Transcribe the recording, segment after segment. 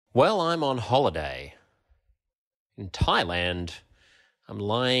Well, I'm on holiday in Thailand. I'm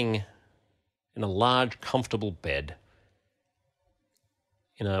lying in a large, comfortable bed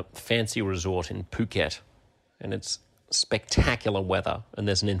in a fancy resort in Phuket, and it's spectacular weather, and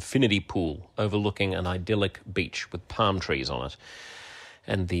there's an infinity pool overlooking an idyllic beach with palm trees on it,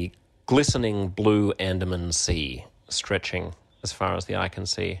 and the glistening blue Andaman Sea stretching as far as the eye can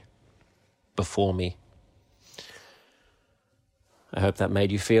see before me. I hope that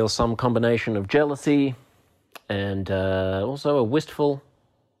made you feel some combination of jealousy and also a wistful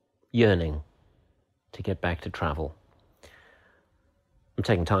yearning to get back to travel. I'm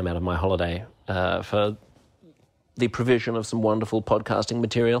taking time out of my holiday for the provision of some wonderful podcasting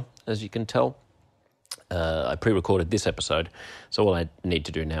material, as you can tell. I pre-recorded this episode, so all I need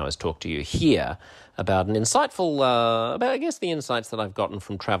to do now is talk to you here about an insightful, about the insights that I've gotten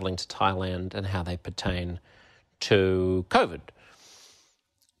from traveling to Thailand and how they pertain to COVID.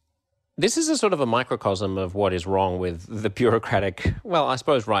 This is a sort of a microcosm of what is wrong with the bureaucratic, well, I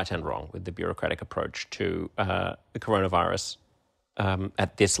suppose right and wrong with the bureaucratic approach to the coronavirus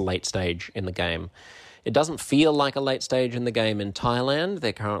at this late stage in the game. It doesn't feel like a late stage in the game in Thailand.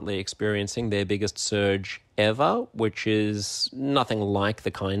 They're currently experiencing their biggest surge ever, which is nothing like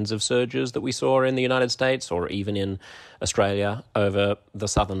the kinds of surges that we saw in the United States or even in Australia over the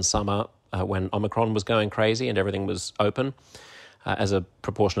southern summer when Omicron was going crazy and everything was open. As a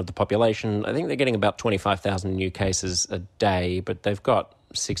proportion of the population, I think they're getting about 25,000 new cases a day, but they've got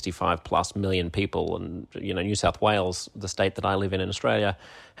 65 plus million people. And, you know, New South Wales, the state that I live in Australia,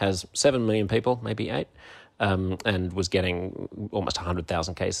 has 7 million people, maybe 8, and was getting almost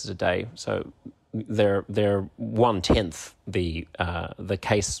 100,000 cases a day. So they're 1/10 the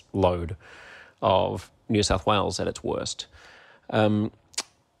case load of New South Wales at its worst.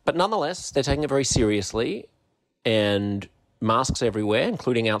 But nonetheless, they're taking it very seriously, and masks everywhere,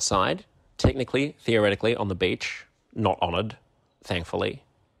 including outside, technically, theoretically, on the beach, not honoured, thankfully.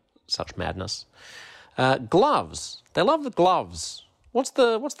 Such madness. Gloves. They love the gloves. What's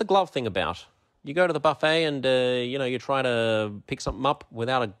the glove thing about? You go to the buffet and, you try to pick something up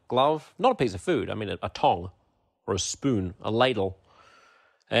without a glove. Not a piece of food. I mean, a tong or a spoon, a ladle.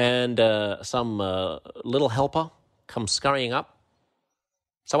 And some little helper comes scurrying up.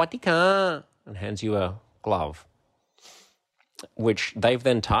 Sawadee-ka, and hands you a glove, which they've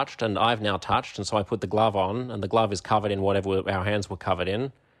then touched and I've now touched, and so I put the glove on, and the glove is covered in whatever our hands were covered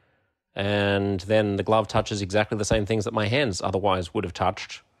in, and then the glove touches exactly the same things that my hands otherwise would have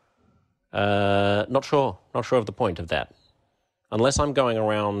touched. Not sure of the point of that. Unless I'm going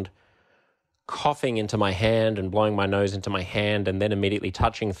around coughing into my hand and blowing my nose into my hand and then immediately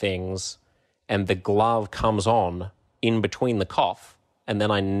touching things, and the glove comes on in between the cough, and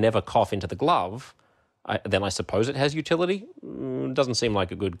then I never cough into the glove, then I suppose it has utility. Doesn't seem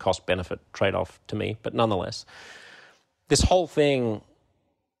like a good cost-benefit trade-off to me, but nonetheless. This whole thing,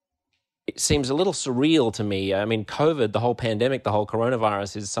 it seems a little surreal to me. I mean, COVID, the whole pandemic, the whole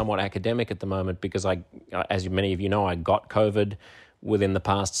coronavirus is somewhat academic at the moment because as many of you know, I got COVID within the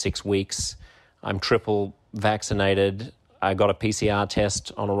past 6 weeks. I'm triple vaccinated. I got a PCR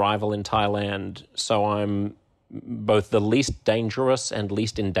test on arrival in Thailand, so I'm both the least dangerous and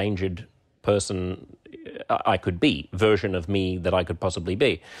least endangered person I could be, version of me that I could possibly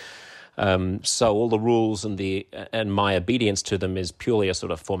be. So all the rules and my obedience to them is purely a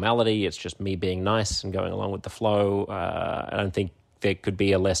sort of formality. It's just me being nice and going along with the flow. I don't think there could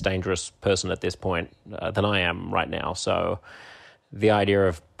be a less dangerous person at this point than I am right now. So the idea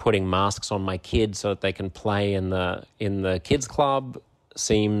of putting masks on my kids so that they can play in the kids club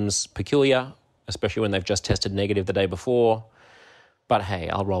seems peculiar, especially when they've just tested negative the day before. But hey,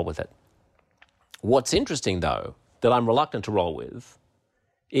 I'll roll with it. What's interesting, though, that I'm reluctant to roll with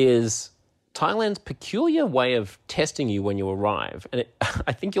is Thailand's peculiar way of testing you when you arrive. And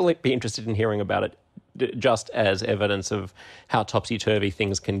I think you'll be interested in hearing about it just as evidence of how topsy-turvy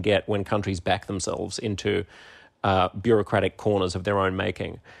things can get when countries back themselves into bureaucratic corners of their own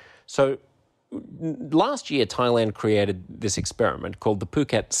making. So last year, Thailand created this experiment called the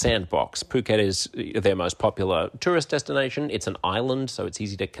Phuket Sandbox. Phuket is their most popular tourist destination. It's an island, so it's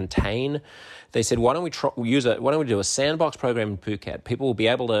easy to contain. They said, why don't we do a sandbox program in Phuket? People will be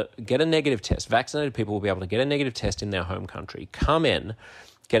able to get a negative test. Vaccinated people will be able to get a negative test in their home country, come in,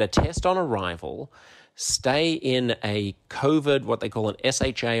 get a test on arrival, stay in a COVID, what they call an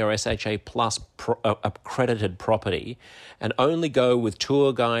SHA or SHA plus accredited property, and only go with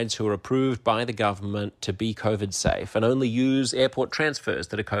tour guides who are approved by the government to be COVID safe, and only use airport transfers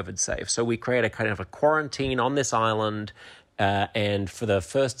that are COVID safe. So we create a kind of a quarantine on this island, and for the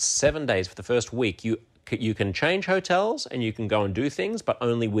first 7 days, for the first week, you you can change hotels and you can go and do things, but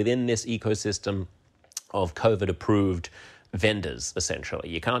only within this ecosystem of COVID-approved vendors, essentially.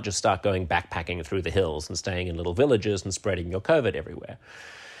 You can't just start going backpacking through the hills and staying in little villages and spreading your COVID everywhere.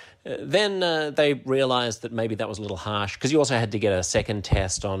 Then they realized that maybe that was a little harsh, because you also had to get a second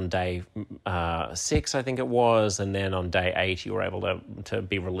test on day 6, I think it was, and then on day 8 you were able to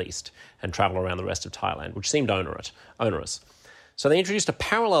be released and travel around the rest of Thailand, which seemed onerous. So they introduced a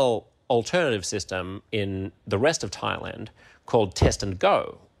parallel alternative system in the rest of Thailand called Test and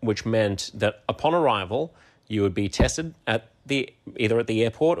Go, which meant that upon arrival you would be tested either at the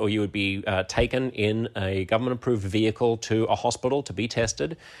airport, or you would be taken in a government-approved vehicle to a hospital to be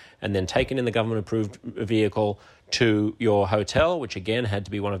tested, and then taken in the government-approved vehicle to your hotel, which again had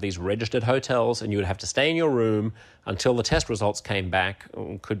to be one of these registered hotels, and you would have to stay in your room until the test results came back.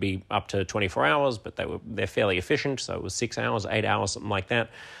 It could be up to 24 hours, but they're fairly efficient, so it was 6 hours, 8 hours, something like that.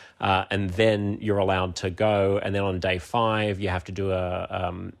 And then you're allowed to go. And then on day 5, you have to do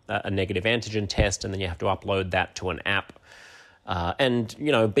a negative antigen test, and then you have to upload that to an app. And,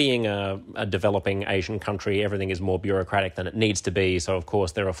 being a developing Asian country, everything is more bureaucratic than it needs to be. So, of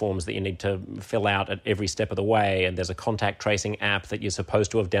course, there are forms that you need to fill out at every step of the way. And there's a contact tracing app that you're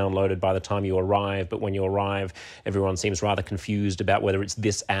supposed to have downloaded by the time you arrive. But when you arrive, everyone seems rather confused about whether it's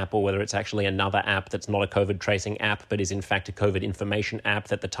this app or whether it's actually another app that's not a COVID tracing app, but is in fact a COVID information app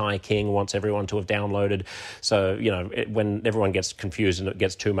that the Thai king wants everyone to have downloaded. So, when everyone gets confused and it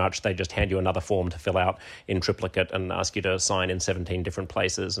gets too much, they just hand you another form to fill out in triplicate and ask you to sign in 17 different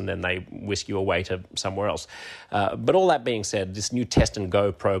places, and then they whisk you away to somewhere else. But all that being said, this new Test and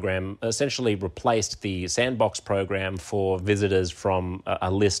Go program essentially replaced the Sandbox program for visitors from a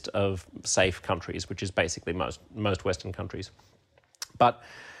list of safe countries, which is basically most Western countries. But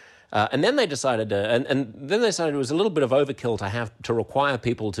and then they decided it was a little bit of overkill to have to require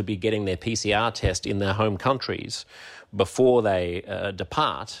people to be getting their PCR test in their home countries before they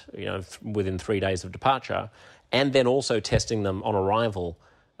depart, within 3 days of departure, and then also testing them on arrival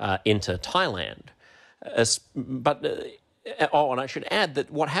into Thailand. And I should add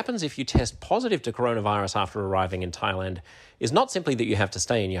that what happens if you test positive to coronavirus after arriving in Thailand is not simply that you have to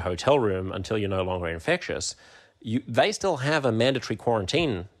stay in your hotel room until you're no longer infectious. They still have a mandatory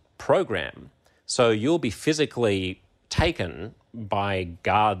quarantine program. So you'll be physically taken by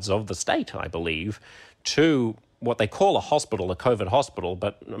guards of the state, I believe, to what they call a hospital, a COVID hospital.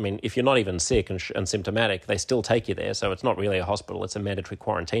 But, if you're not even sick and symptomatic, they still take you there. So it's not really a hospital. It's a mandatory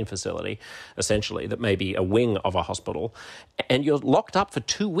quarantine facility, essentially, that may be a wing of a hospital. And you're locked up for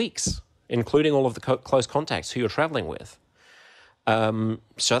 2 weeks, including all of the close contacts who you're traveling with.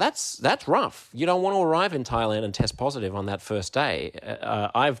 So that's rough. You don't want to arrive in Thailand and test positive on that first day.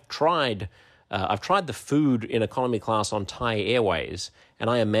 I've tried the food in economy class on Thai Airways, and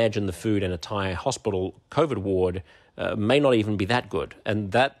I imagine the food in a Thai hospital COVID ward may not even be that good.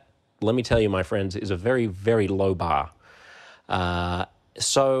 And that, let me tell you, my friends, is a very, very low bar.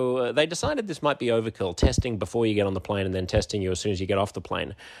 So they decided this might be overkill, testing before you get on the plane and then testing you as soon as you get off the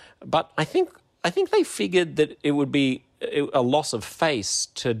plane. But I think they figured that it would be a loss of face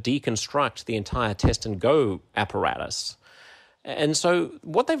to deconstruct the entire Test and Go apparatus. And so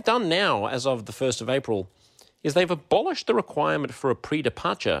what they've done now, as of the 1st of April, is they've abolished the requirement for a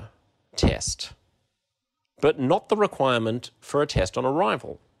pre-departure test, but not the requirement for a test on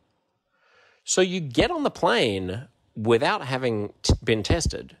arrival. So you get on the plane without having been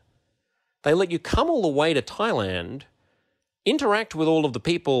tested. They let you come all the way to Thailand, interact with all of the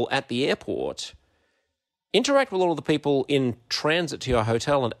people at the airport, interact with all of the people in transit to your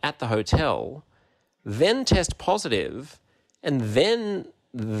hotel and at the hotel, then test positive, and then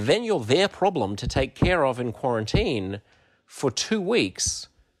you're their problem to take care of in quarantine for 2 weeks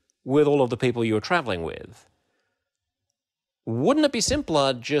with all of the people you were traveling with. Wouldn't it be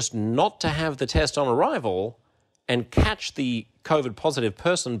simpler just not to have the test on arrival and catch the COVID positive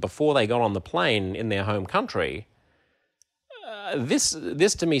person before they got on the plane in their home country? This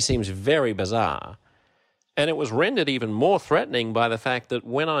to me seems very bizarre. And it was rendered even more threatening by the fact that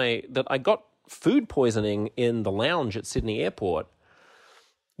I got food poisoning in the lounge at Sydney Airport,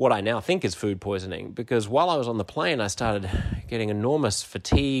 what I now think is food poisoning, because while I was on the plane, I started getting enormous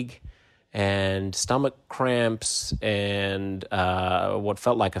fatigue and stomach cramps and what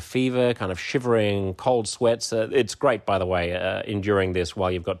felt like a fever, kind of shivering, cold sweats. It's great, by the way, enduring this while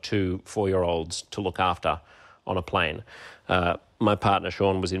you've got 2 4-year-olds to look after on a plane. My partner,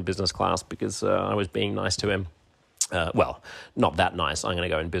 Sean, was in business class because I was being nice to him. Well, not that nice. I'm going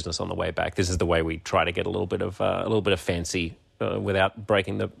to go in business on the way back. This is the way we try to get a little bit of fancy without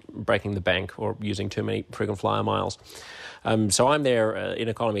breaking the bank or using too many frequent flyer miles. So I'm there in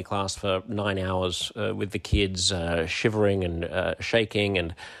economy class for 9 hours with the kids shivering and shaking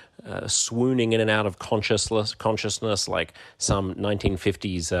and swooning in and out of consciousness like some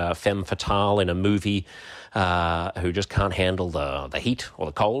 1950s femme fatale in a movie who just can't handle the heat or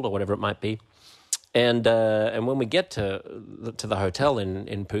the cold or whatever it might be. And when we get to the hotel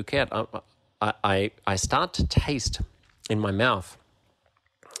in Phuket, I start to taste in my mouth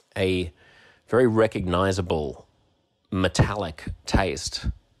a very recognizable metallic taste,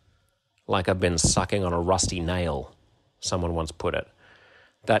 like I've been sucking on a rusty nail, someone once put it.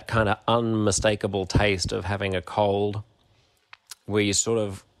 That kind of unmistakable taste of having a cold where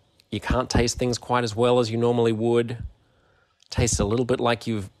you can't taste things quite as well as you normally would. Tastes a little bit like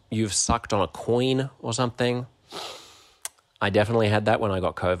you've sucked on a coin or something. I definitely had that when I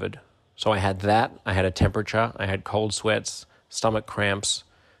got COVID. So I had that, I had a temperature, I had cold sweats, stomach cramps,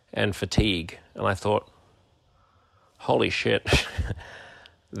 and fatigue. And I thought, holy shit,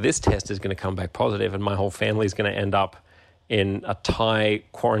 this test is going to come back positive and my whole family is going to end up in a Thai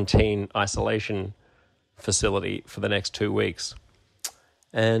quarantine isolation facility for the next 2 weeks.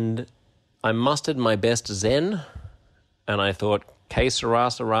 And I mustered my best zen and I thought, que sera,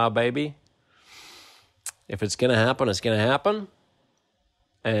 sera, baby. If it's going to happen, it's going to happen.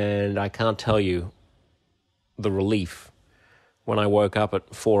 And I can't tell you the relief when I woke up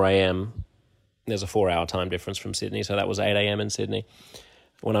at 4 a.m. There's a 4-hour time difference from Sydney, so that was 8 a.m. in Sydney.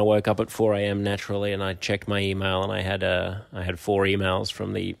 When I woke up at 4 a.m. naturally and I checked my email and I had 4 emails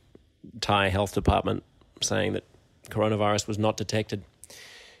from the Thai health department saying that coronavirus was not detected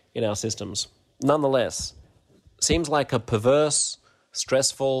in our systems. Nonetheless, seems like a perverse,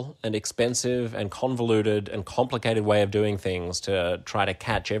 stressful and expensive and convoluted and complicated way of doing things to try to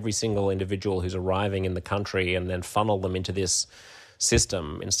catch every single individual who's arriving in the country and then funnel them into this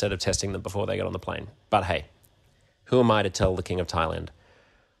system instead of testing them before they get on the plane. But hey, who am I to tell the King of Thailand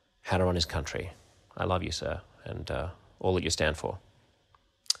how to run his country? I love you, sir, and all that you stand for.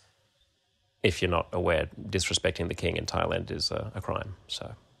 If you're not aware, disrespecting the king in Thailand is a crime,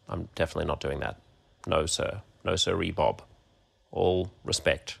 so I'm definitely not doing that. No, sir. No, sirree, Bob. All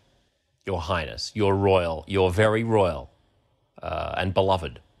respect. Your Highness, your very royal and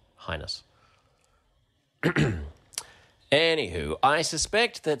beloved Highness. Anywho, I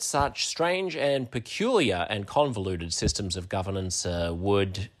suspect that such strange and peculiar and convoluted systems of governance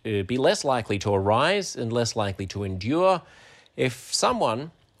would be less likely to arise and less likely to endure if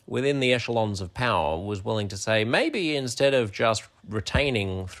someone within the echelons of power was willing to say, maybe instead of just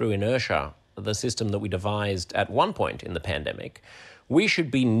retaining through inertia the system that we devised at one point in the pandemic, we should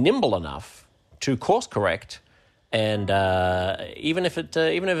be nimble enough to course correct. And even if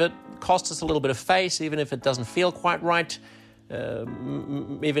it costs us a little bit of face, even if it doesn't feel quite right,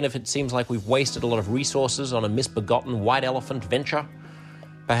 even if it seems like we've wasted a lot of resources on a misbegotten white elephant venture,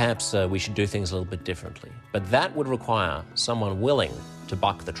 perhaps we should do things a little bit differently. But that would require someone willing to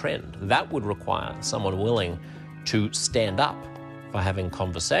buck the trend. That would require someone willing to stand up for having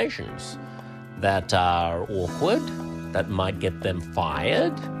conversations that are awkward, that might get them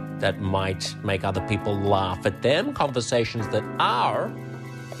fired, that might make other people laugh at them, conversations that are,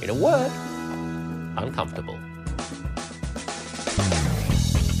 in a word, uncomfortable.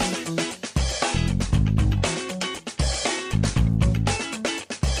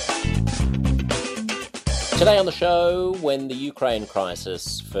 Today on the show, when the Ukraine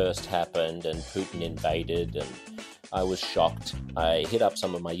crisis first happened and Putin invaded, and I was shocked, I hit up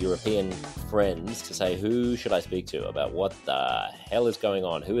some of my European friends to say, who should I speak to about what the hell is going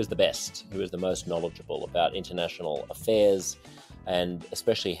on? Who is the best? Who is the most knowledgeable about international affairs? And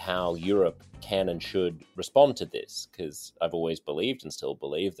especially how Europe can and should respond to this? Because I've always believed and still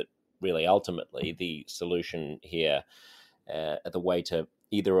believe that really ultimately the solution here, the way to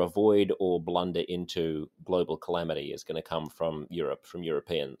either avoid or blunder into global calamity is going to come from Europe, from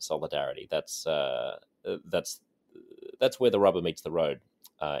European solidarity. That's where the rubber meets the road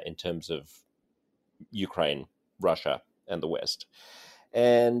in terms of Ukraine, Russia, and the West.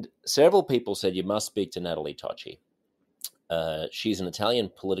 And several people said you must speak to Natalie Tocci. She's an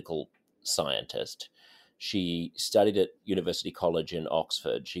Italian political scientist. She studied at University College in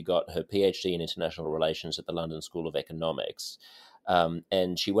Oxford. She got her PhD in international relations at the London School of Economics.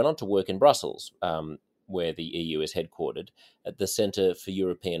 And she went on to work in Brussels, where the EU is headquartered, at the Centre for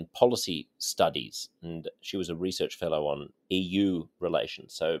European Policy Studies. And she was a research fellow on EU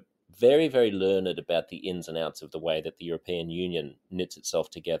relations. So very, very learned about the ins and outs of the way that the European Union knits itself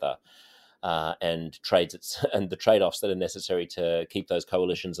together and trades and the trade-offs that are necessary to keep those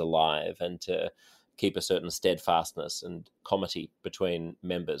coalitions alive and to keep a certain steadfastness and comity between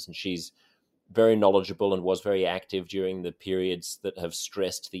members. And she's very knowledgeable and was very active during the periods that have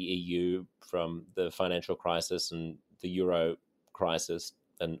stressed the EU, from the financial crisis and the euro crisis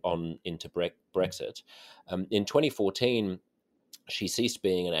and on into Brexit. In 2014, she ceased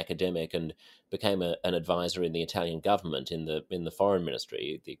being an academic and became an advisor in the Italian government in the foreign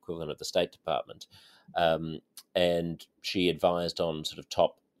ministry, the equivalent of the State Department. And she advised on sort of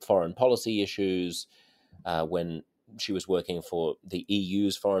top foreign policy issues when she was working for the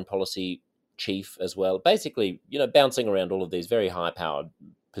EU's foreign policy chief as well. Basically, bouncing around all of these very high-powered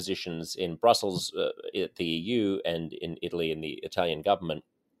positions in Brussels, at the EU, and in Italy in the Italian government.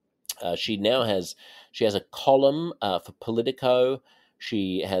 She has a column for Politico.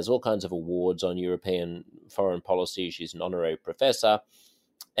 She has all kinds of awards on European foreign policy. She's an honorary professor,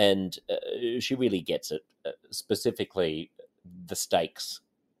 and she really gets it, specifically the stakes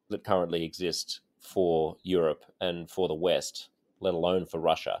that currently exist for Europe and for the West, let alone for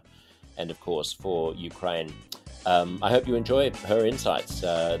Russia, and of course for Ukraine. I hope you enjoy her insights.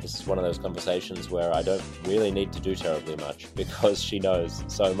 This is one of those conversations where I don't really need to do terribly much because she knows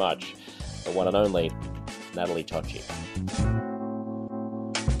so much. The one and only Natalie Tocci.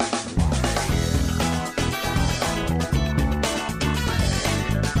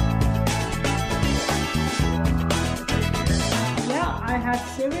 Yeah, I had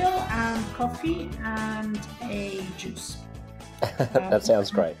cereal and coffee and a juice. That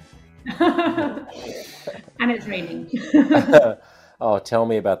sounds great. And it's raining. Oh, tell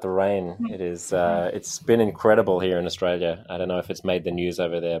me about the rain. It is. It's been incredible here in Australia. I don't know if it's made the news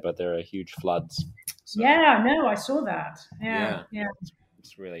over there, but there are huge floods. So, Yeah, no, I saw that. Yeah.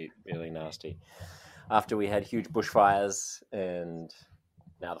 it's really, really nasty. After we had huge bushfires and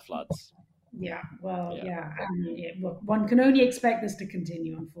now the floods. Yeah, well, Yeah. well, one can only expect this to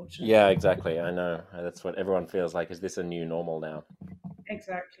continue, unfortunately. Yeah, exactly. I know. That's what everyone feels like. Is this a new normal now?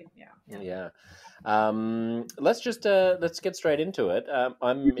 Exactly. Yeah. Yeah. Let's get straight into it.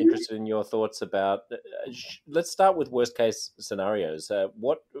 I'm interested in your thoughts about. Let's start with worst case scenarios.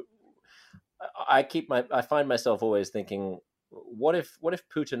 I find myself always thinking, what if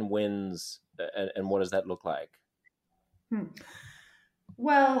Putin wins, and what does that look like? Hmm.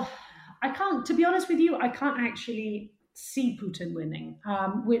 Well, I can't, to be honest with you, I can't actually see Putin winning,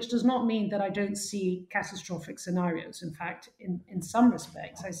 which does not mean that I don't see catastrophic scenarios. In fact, in some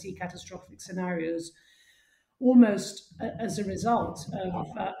respects, I see catastrophic scenarios almost as a result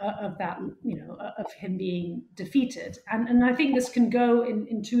of that, of him being defeated. And I think this can go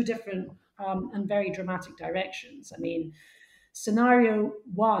in two different and very dramatic directions. I mean, scenario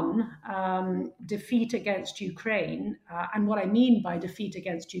one, defeat against Ukraine. And what I mean by defeat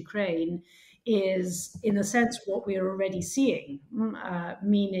against Ukraine is, in a sense, what we're already seeing,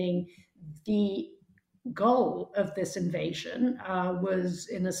 meaning the goal of this invasion was,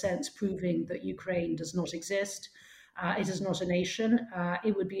 in a sense, proving that Ukraine does not exist. It is not a nation.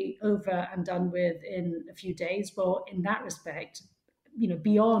 It would be over and done with in a few days. Well, in that respect,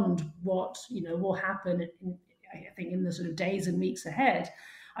 beyond what will happen, I think, in the sort of days and weeks ahead,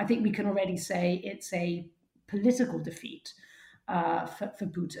 I think we can already say it's a political defeat for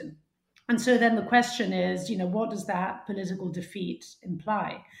Putin. And so then the question is, what does that political defeat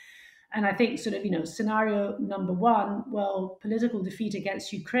imply? And I think scenario number one, well, political defeat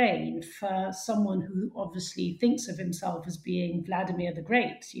against Ukraine for someone who obviously thinks of himself as being Vladimir the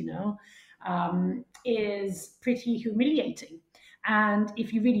Great, is pretty humiliating. And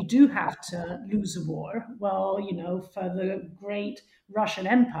if you really do have to lose a war, well, for the great Russian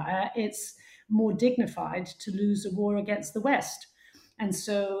Empire, it's more dignified to lose a war against the West. And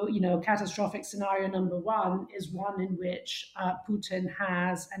so, catastrophic scenario number one is one in which Putin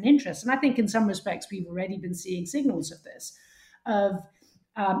has an interest. And I think in some respects, we've already been seeing signals of this, of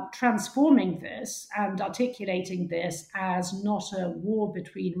transforming this and articulating this as not a war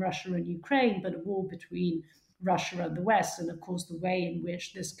between Russia and Ukraine, but a war between Russia and the West. And of course, the way in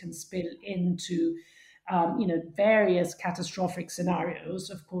which this can spill into various catastrophic scenarios,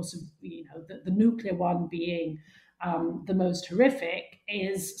 of course, the nuclear one being the most horrific,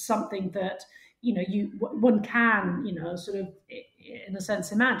 is something that one can sort of, in a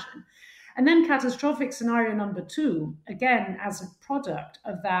sense, imagine. And then catastrophic scenario number two, again as a product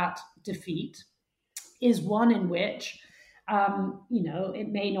of that defeat, is one in which it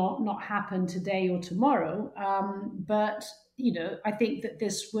may not happen today or tomorrow, but I think that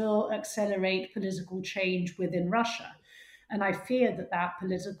this will accelerate political change within Russia. And I fear that that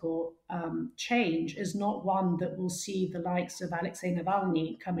political change is not one that will see the likes of Alexei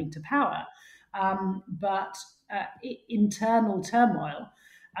Navalny coming to power, but internal turmoil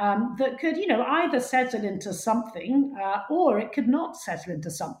that could, either settle into something or it could not settle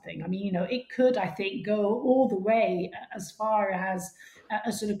into something. I mean, it could, I think, go all the way as far as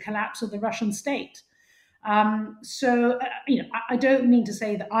a sort of collapse of the Russian state. I don't mean to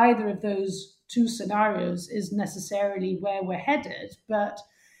say that either of those two scenarios is necessarily where we're headed, but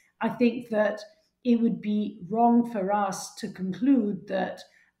I think that it would be wrong for us to conclude that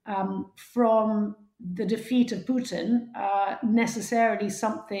from the defeat of Putin, necessarily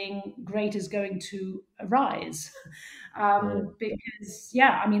something great is going to arise. Because,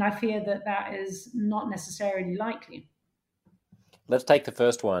 yeah, I mean, I fear that that is not necessarily likely. Let's take the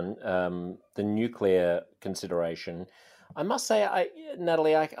first one, the nuclear consideration. I must say,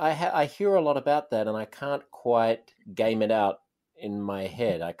 Natalie, I hear a lot about that, and I can't quite game it out in my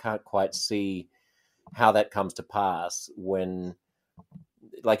head. I can't quite see how that comes to pass when,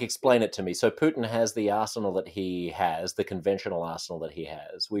 like, explain it to me. So Putin has the arsenal that he has, the conventional arsenal that he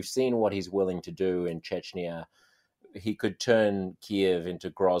has. We've seen what he's willing to do in Chechnya. He could turn Kiev into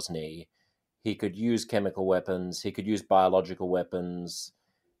Grozny. He could use chemical weapons. He could use biological weapons.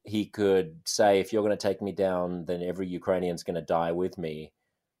 He could say, if you're going to take me down, then every Ukrainian's going to die with me.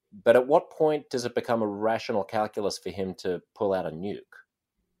 But at what point does it become a rational calculus for him to pull out a nuke?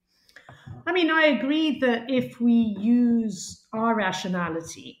 I mean, I agree that if we use our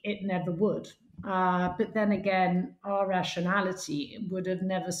rationality, it never would. But then again, our rationality would have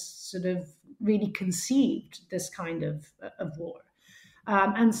never sort of really conceived this kind of war.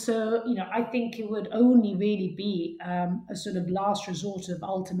 And so, I think it would only really be a sort of last resort of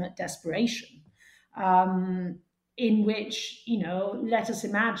ultimate desperation, in which, let us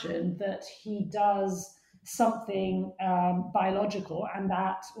imagine that he does something biological and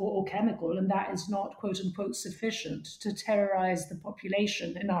that, or chemical, and that is not quote unquote sufficient to terrorize the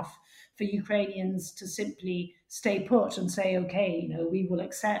population enough for Ukrainians to simply stay put and say, okay, we will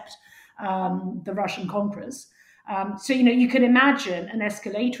accept the Russian conquerors. So, you can imagine an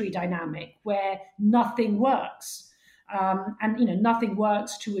escalatory dynamic where nothing works. And nothing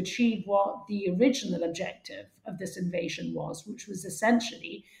works to achieve what the original objective of this invasion was, which was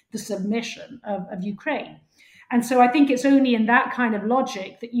essentially the submission of Ukraine. And so I think it's only in that kind of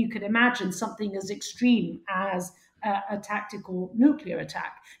logic that you could imagine something as extreme as a tactical nuclear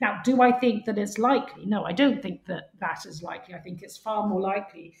attack. Now, do I think that it's likely? No, I don't think that that is likely. I think it's far more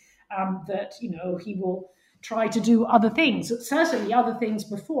likely that he will try to do other things, certainly other things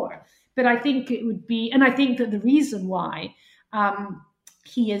before. But I think it would be, and I think that the reason why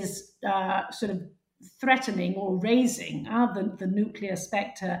he is sort of threatening or raising the nuclear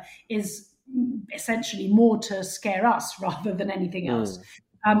spectre is essentially more to scare us rather than anything else.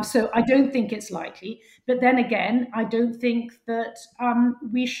 So I don't think it's likely. But then again, I don't think that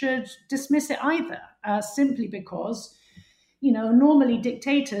we should dismiss it either, simply because normally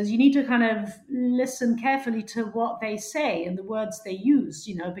dictators, you need to kind of listen carefully to what they say and the words they use,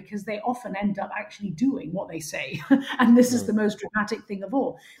 because they often end up actually doing what they say. And this is the most dramatic thing of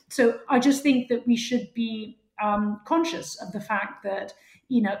all. So I just think that we should be conscious of the fact that,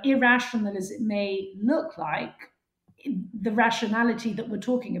 irrational as it may look like, the rationality that we're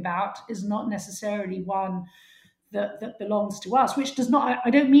talking about is not necessarily one that belongs to us, which does not, I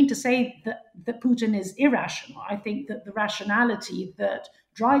don't mean to say that Putin is irrational. I think that the rationality that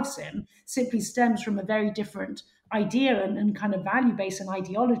drives him simply stems from a very different idea and kind of value base and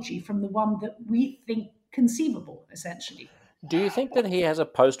ideology from the one that we think conceivable, essentially. Do you think that he has a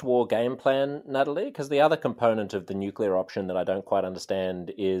post-war game plan, Natalie? Because the other component of the nuclear option that I don't quite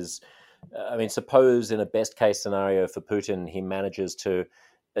understand is, suppose in a best-case scenario for Putin, he manages to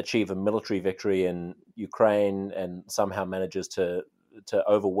achieve a military victory in Ukraine and somehow manages to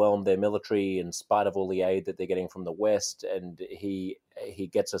overwhelm their military in spite of all the aid that they're getting from the West, and he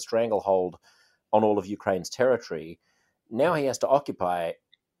gets a stranglehold on all of Ukraine's territory. Now he has to occupy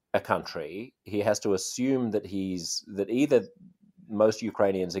a country. He has to assume that either most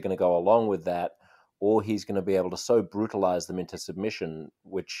Ukrainians are going to go along with that, or he's going to be able to so brutalize them into submission,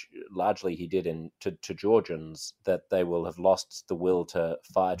 which largely he did to Georgians, that they will have lost the will to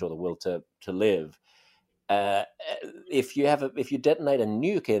fight or the will to live. If you detonate a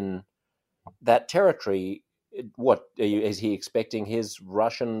nuke in that territory, is he expecting his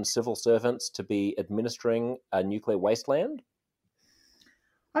Russian civil servants to be administering a nuclear wasteland?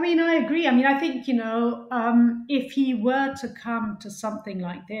 I mean, I agree. I mean, I think, if he were to come to something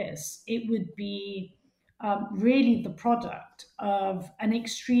like this, it would be really the product of an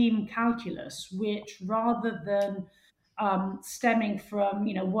extreme calculus, which rather than stemming from,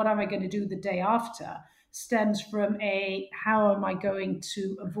 what am I going to do the day after, stems from how am I going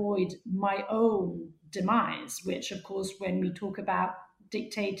to avoid my own demise, which, of course, when we talk about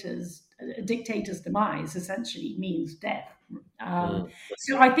dictator's demise essentially means death.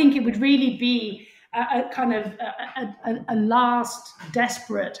 So I think it would really be a kind of a last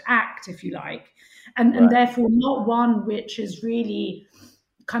desperate act, if you like, and therefore not one which is really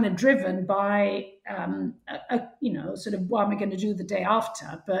kind of driven by sort of what am I going to do the day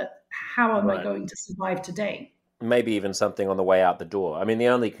after, but how am I going to survive today? Maybe even something on the way out the door. I mean, the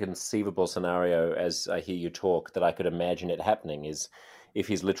only conceivable scenario, as I hear you talk, that I could imagine it happening is if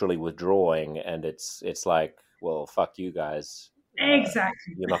he's literally withdrawing, and it's like, well, fuck you guys.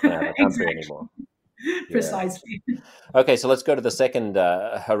 Exactly. You're not going to have a country anymore. Precisely. Okay, so let's go to the second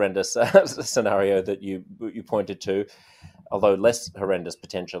horrendous scenario that you pointed to, although less horrendous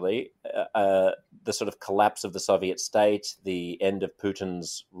potentially, the sort of collapse of the Soviet state, the end of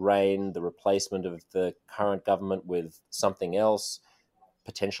Putin's reign, the replacement of the current government with something else,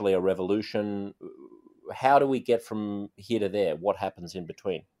 potentially a revolution. How do we get from here to there? What happens in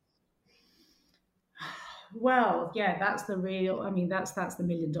between? Well, yeah, that's the real. I mean, that's the $1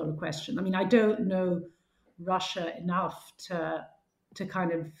 million question. I mean, I don't know Russia enough to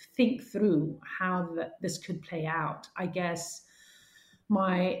kind of think through how this could play out. I guess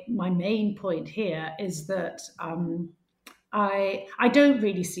my main point here is that I don't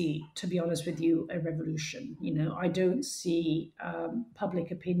really see, to be honest with you, a revolution. I don't see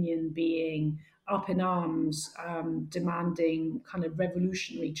public opinion being up in arms, demanding kind of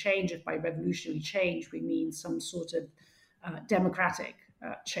revolutionary change. If by revolutionary change we mean some sort of democratic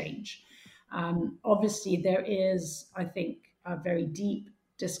change. Obviously, there is, I think, a very deep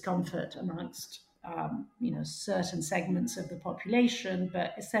discomfort amongst certain segments of the population,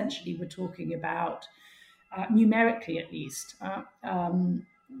 but essentially we're talking about numerically at least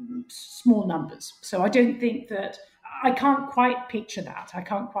small numbers. So I don't think that I can't quite picture that. I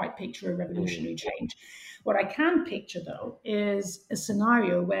can't quite picture a revolutionary change. What I can picture, though, is a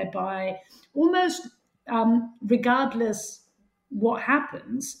scenario whereby almost regardless what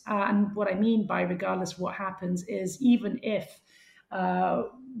happens, and what I mean by regardless what happens is even if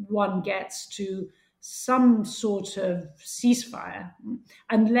one gets to some sort of ceasefire,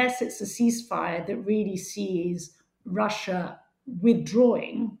 unless it's a ceasefire that really sees Russia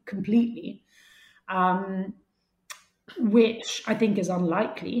withdrawing completely, which I think is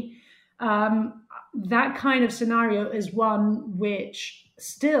unlikely. That kind of scenario is one which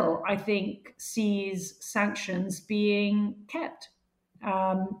still, I think, sees sanctions being kept.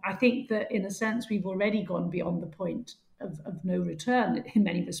 I think that in a sense, we've already gone beyond the point of no return in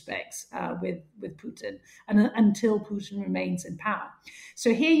many respects with Putin, and until Putin remains in power.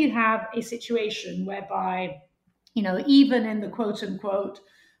 So here you have a situation whereby, even in the quote unquote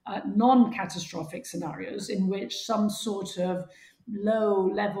non-catastrophic scenarios in which some sort of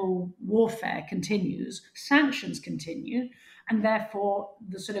low-level warfare continues, sanctions continue, and therefore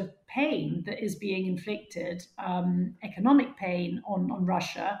the sort of pain that is being inflicted, economic pain on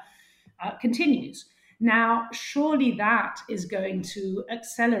Russia, continues. Now, surely that is going to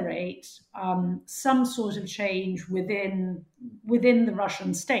accelerate some sort of change within the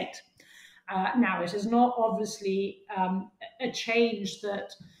Russian state. Now, it is not obviously a change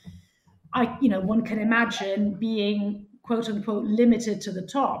that one can imagine being quote unquote limited to the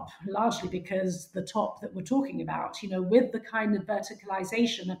top, largely because the top that we're talking about, with the kind of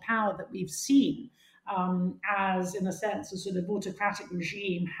verticalization of power that we've seen, as in a sense a sort of autocratic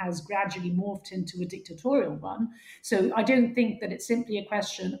regime has gradually morphed into a dictatorial one. So I don't think that it's simply a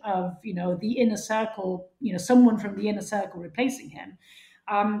question of the inner circle, someone from the inner circle replacing him.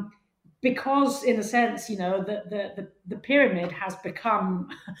 Because in a sense, the pyramid has become,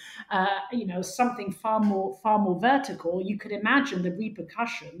 something far more vertical. You could imagine the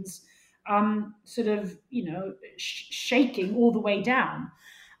repercussions, shaking all the way down,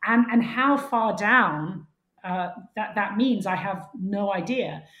 and how far down that means, I have no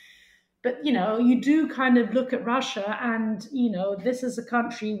idea. But, you do kind of look at Russia and, this is a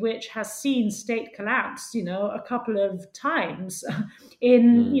country which has seen state collapse, a couple of times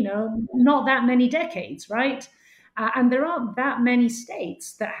in, not that many decades, right? And there aren't that many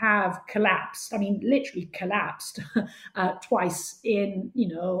states that have collapsed. I mean, literally collapsed twice in,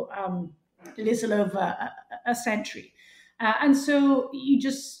 a little over a century. And so you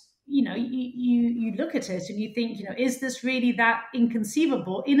just, you look at it and you think, is this really that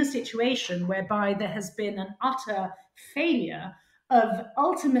inconceivable in a situation whereby there has been an utter failure of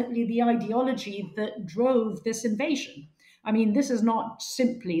ultimately the ideology that drove this invasion? I mean, this is not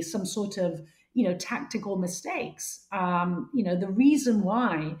simply some sort of, tactical mistakes. The reason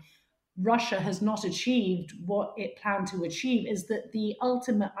why Russia has not achieved what it planned to achieve is that the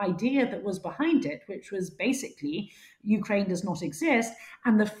ultimate idea that was behind it, which was basically Ukraine does not exist,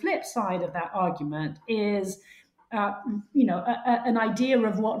 and the flip side of that argument is uh, an idea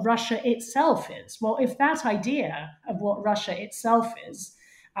of what Russia itself is. Well, if that idea of what Russia itself is,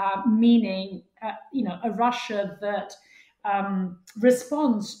 meaning, a Russia that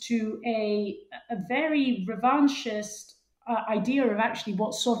responds to a very revanchist idea of actually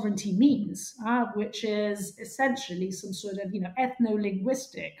what sovereignty means, which is essentially some sort of,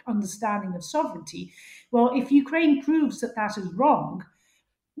 ethno-linguistic understanding of sovereignty. Well, if Ukraine proves that that is wrong,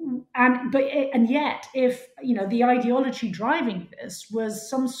 and yet if the ideology driving this was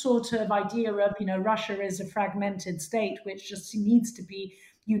some sort of idea of Russia is a fragmented state which just needs to be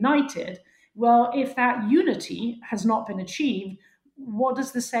united, well, if that unity has not been achieved, what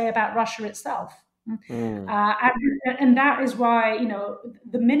does this say about Russia itself? And that is why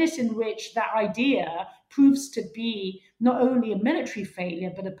the minute in which that idea proves to be not only a military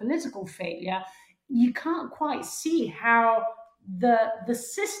failure but a political failure, you can't quite see how the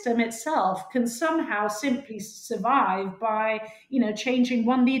system itself can somehow simply survive by changing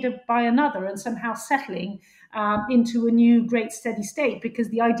one leader by another and somehow settling into a new great steady state, because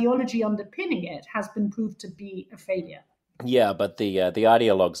the ideology underpinning it has been proved to be a failure. Yeah, but the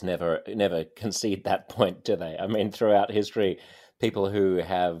ideologues never concede that point, do they? I mean, throughout history, people who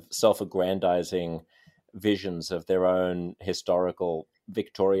have self-aggrandizing visions of their own historical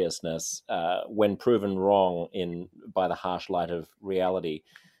victoriousness, when proven wrong by the harsh light of reality,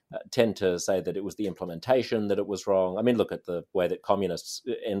 tend to say that it was the implementation that it was wrong. I mean, look at the way that communists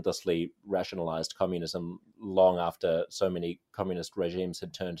endlessly rationalized communism long after so many communist regimes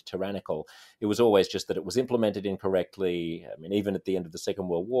had turned tyrannical. It was always just that it was implemented incorrectly. I mean, even at the end of the Second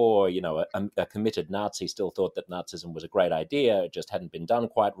World War, a committed Nazi still thought that Nazism was a great idea. It just hadn't been done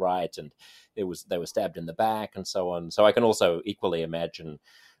quite right, and they were stabbed in the back and so on. So I can also equally imagine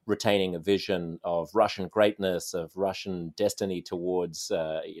retaining a vision of Russian greatness, of Russian destiny towards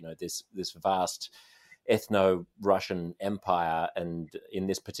this vast ethno-Russian empire. And in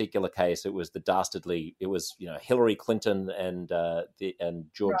this particular case, it was Hillary Clinton and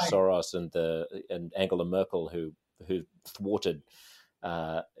George Right. Soros and Angela Merkel who thwarted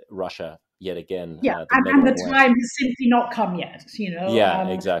Russia yet again. Yeah, and the time has simply not come yet. Yeah,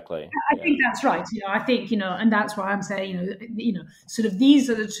 exactly. I think that's right. I think and that's why I'm saying sort of these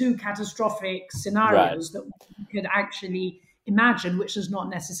are the two catastrophic scenarios that we could actually imagine, which does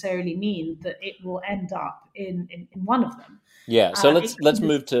not necessarily mean that it will end up in one of them. Yeah. So let's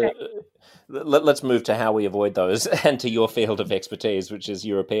move to how we avoid those, and to your field of expertise, which is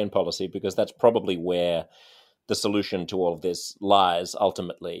European policy, because that's probably where the solution to all of this lies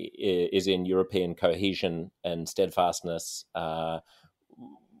ultimately, is in European cohesion and steadfastness.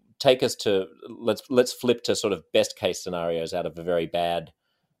 Take us to let's flip to sort of best case scenarios out of a very bad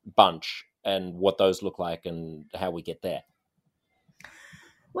bunch, and what those look like and how we get there.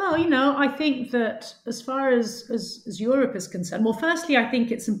 Well, I think that as far as Europe is concerned, well, firstly, I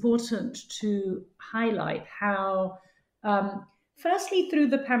think it's important to highlight how, firstly, through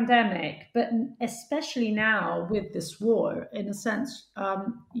the pandemic, but especially now with this war, in a sense,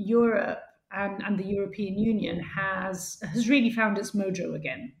 Europe and the European Union has really found its mojo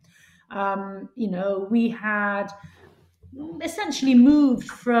again. We had essentially moved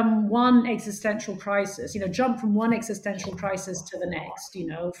from one existential crisis, jumped from one existential crisis to the next,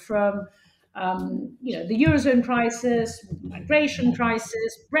 from the Eurozone crisis, migration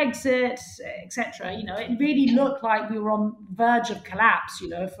crisis, Brexit, etc. It really looked like we were on the verge of collapse,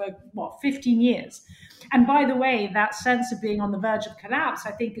 for 15 years. And by the way, that sense of being on the verge of collapse,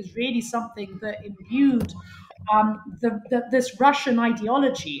 I think, is really something that imbued this Russian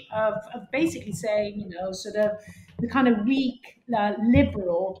ideology of basically saying, sort of the kind of weak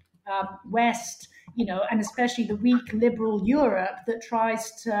liberal West, and especially the weak liberal Europe that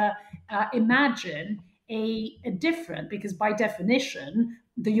tries to imagine a different, because by definition,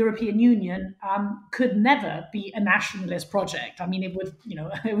 the European Union could never be a nationalist project. I mean, it would,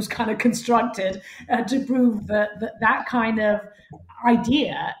 it was kind of constructed to prove that kind of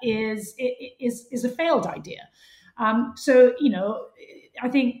idea is a failed idea. So, I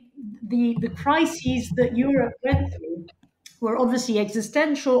think the crises that Europe went through were obviously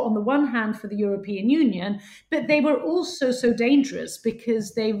existential on the one hand for the European Union, but they were also so dangerous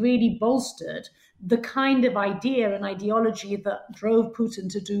because they really bolstered the kind of idea and ideology that drove Putin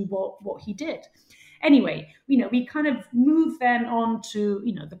to do what he did. Anyway, we kind of move then on to,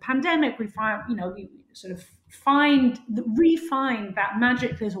 the pandemic. We find, we sort of refine that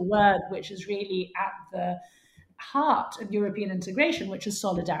magic little word, which is really heart of European integration, which is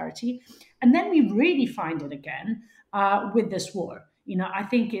solidarity. And then we really find it again with this war. I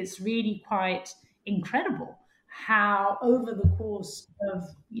think it's really quite incredible how over the course of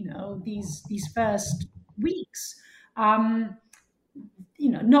these first weeks, not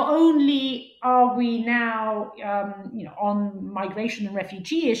only are we now, on migration and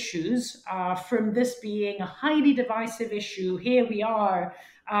refugee issues, from this being a highly divisive issue, here we are,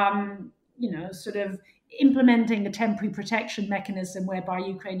 sort of implementing a temporary protection mechanism whereby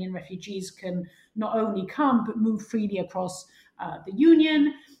Ukrainian refugees can not only come but move freely across the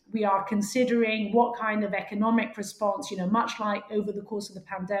union. We are considering what kind of economic response, much like over the course of the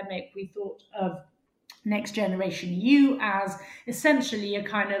pandemic, we thought of Next Generation EU as essentially a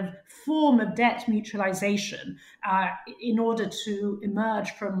kind of form of debt mutualization in order to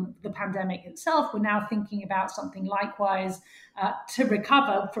emerge from the pandemic itself. We're now thinking about something likewise to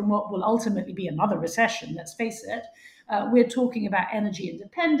recover from what will ultimately be another recession, let's face it. We're talking about energy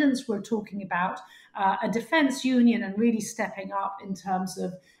independence. We're talking about a defense union and really stepping up in terms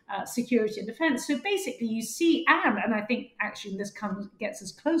of security and defense. So basically you see, and I think actually this gets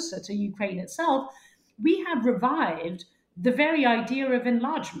us closer to Ukraine itself, we have revived the very idea of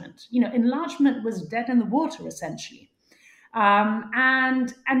enlargement. Enlargement was dead in the water, essentially.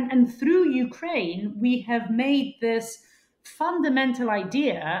 And through Ukraine, we have made this fundamental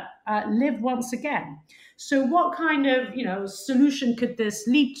idea live once again. So what kind of solution could this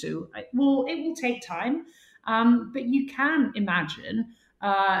lead to? Well, it will take time, but you can imagine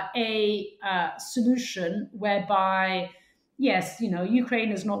a solution whereby, yes,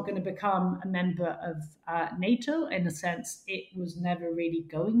 Ukraine is not going to become a member of NATO. In a sense, it was never really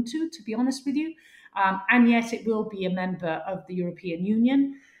going to be honest with you. And yet it will be a member of the European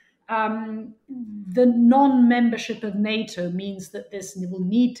Union. The non-membership of NATO means that this will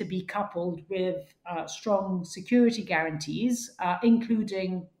need to be coupled with strong security guarantees,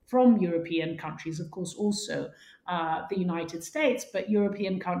 including from European countries, of course, also the United States, but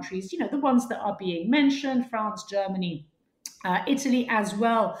European countries, the ones that are being mentioned, France, Germany, Italy, as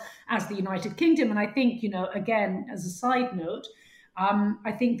well as the United Kingdom. And I think, again, as a side note,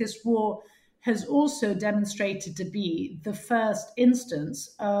 I think this war has also demonstrated to be the first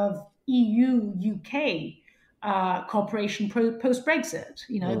instance of EU-UK cooperation post-Brexit.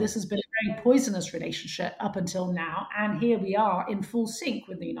 This has been a very poisonous relationship up until now, and here we are in full sync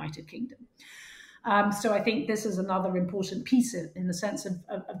with the United Kingdom. So I think this is another important piece in the sense of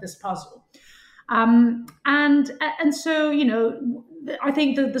this puzzle. And so, I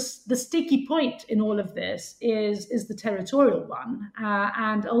think the sticky point in all of this is the territorial one,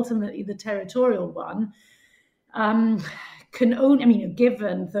 and ultimately the territorial one can only,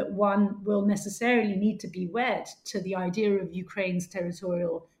 given that one will necessarily need to be wed to the idea of Ukraine's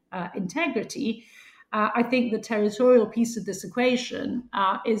territorial integrity. I think the territorial piece of this equation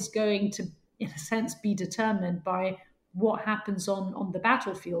is going to, in a sense, be determined by what happens on the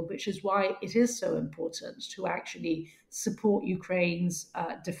battlefield, which is why it is so important to actually support Ukraine's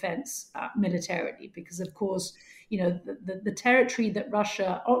defense militarily, because, of course, the territory that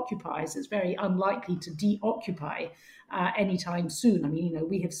Russia occupies is very unlikely to deoccupy anytime soon.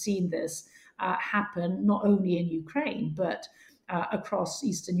 We have seen this happen not only in Ukraine, but across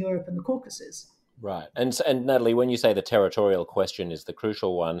Eastern Europe and the Caucasus. Right. And Natalie, when you say the territorial question is the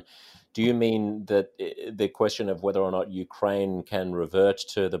crucial one, do you mean that the question of whether or not Ukraine can revert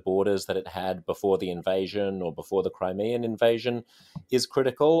to the borders that it had before the invasion or before the Crimean invasion is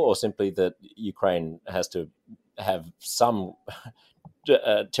critical, or simply that Ukraine has to have some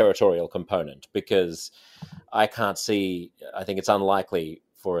territorial component? Because I think it's unlikely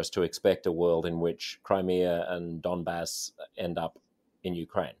for us to expect a world in which Crimea and Donbass end up in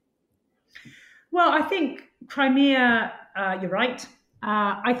Ukraine. Well, I think Crimea, you're right.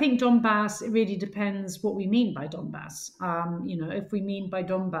 I think Donbass, it really depends what we mean by Donbass. If we mean by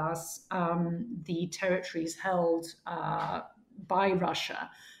Donbass the territories held by Russia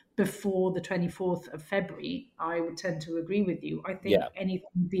before the 24th of February, I would tend to agree with you. I think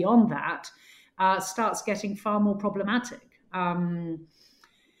anything beyond that starts getting far more problematic.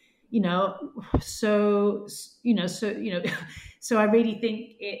 So I really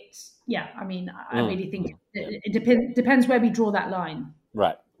think it's, I really think it depends where we draw that line.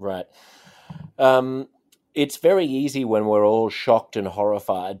 Right. It's very easy when we're all shocked and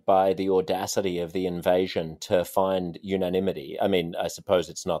horrified by the audacity of the invasion to find unanimity. I suppose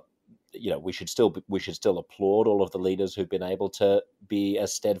it's not, we should still applaud all of the leaders who've been able to be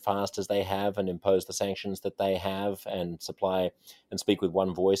as steadfast as they have and impose the sanctions that they have and supply and speak with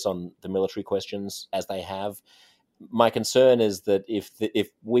one voice on the military questions as they have. my concern is that if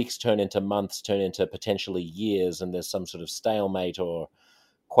weeks turn into months, turn into potentially years, and there's some sort of stalemate or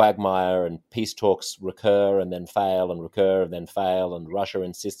quagmire, and peace talks recur and then fail and recur and then fail, and Russia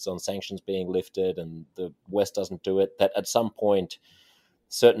insists on sanctions being lifted and the West doesn't do it, that at some point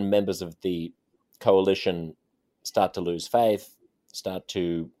certain members of the coalition start to lose faith, start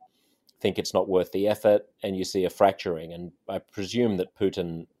to think it's not worth the effort, and you see a fracturing. And I presume that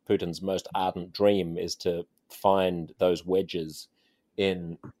Putin's most ardent dream is to find those wedges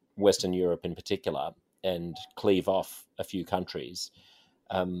in Western Europe in particular and cleave off a few countries.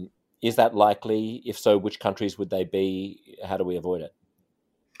 Is that likely? If so, which countries would they be? How do we avoid it?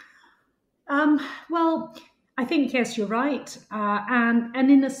 Well, I think, yes, you're right.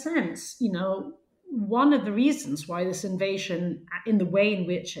 And in a sense, one of the reasons why this invasion, in the way in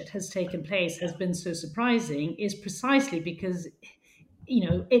which it has taken place, has been so surprising is precisely because,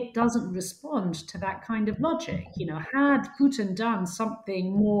 it doesn't respond to that kind of logic. Had Putin done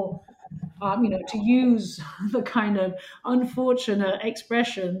something more, to use the kind of unfortunate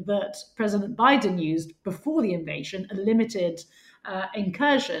expression that President Biden used before the invasion, a limited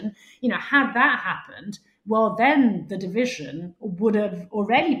incursion, had that happened, well, then the division would have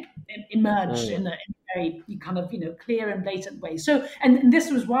already emerged in a very kind of, clear and blatant way. So, and this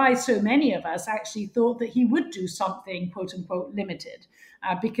was why so many of us actually thought that he would do something, quote unquote, limited,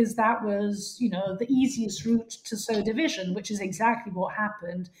 because that was, the easiest route to sow division, which is exactly what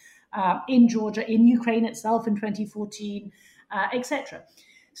happened in Georgia, in Ukraine itself in 2014, etc.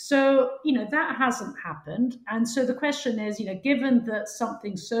 So, that hasn't happened. And so the question is, given that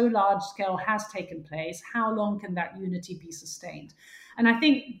something so large scale has taken place, how long can that unity be sustained? And I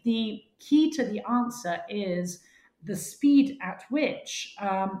think the key to the answer is the speed at which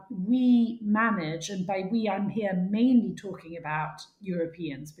we manage, and by we, I'm here mainly talking about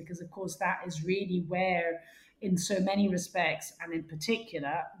Europeans, because of course that is really where, in so many respects, and in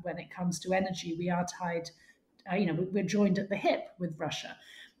particular, when it comes to energy, we are tied, we're joined at the hip with Russia.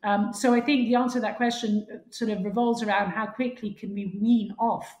 So I think the answer to that question sort of revolves around how quickly can we wean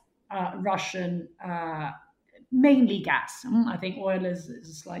off Russian, mainly gas. I think oil is a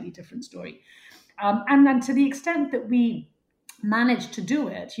slightly different story. And then to the extent that we manage to do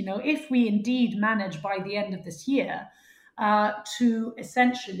it, if we indeed manage by the end of this year to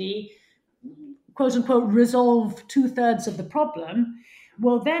essentially, quote unquote, resolve 2/3 of the problem,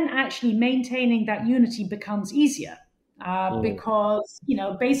 well, then actually maintaining that unity becomes easier. Because,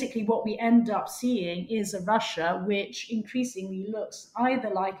 basically what we end up seeing is a Russia which increasingly looks either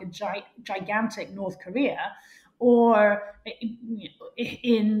like a gigantic North Korea, or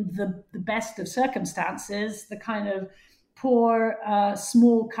in the best of circumstances, the kind of poor,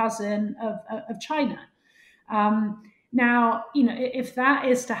 small cousin of China. Now, if that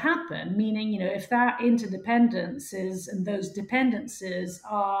is to happen, meaning, if that interdependence is, and those dependencies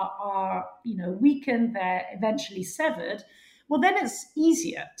are weakened, they're eventually severed, well, then it's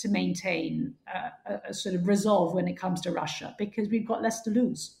easier to maintain a sort of resolve when it comes to Russia, because we've got less to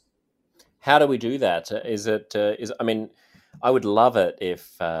lose. How do we do that? I mean, I would love it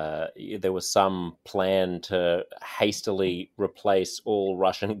if there was some plan to hastily replace all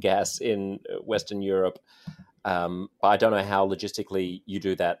Russian gas in Western Europe. But I don't know how logistically you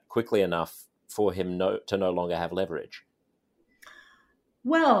do that quickly enough for him to no longer have leverage.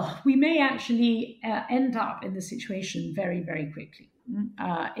 Well, we may actually end up in the situation very, very quickly,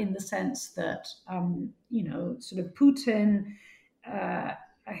 in the sense that, sort of Putin,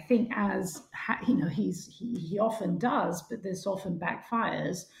 I think, as he often does, but this often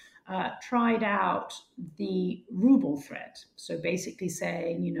backfires, tried out the ruble threat. So basically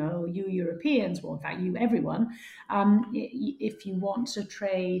saying, you Europeans, well, in fact, you everyone, if you want to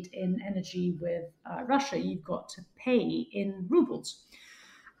trade in energy with Russia, you've got to pay in rubles.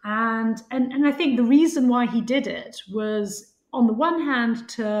 And I think the reason why he did it was, on the one hand,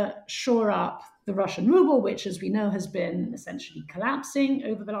 to shore up the Russian ruble, which, as we know, has been essentially collapsing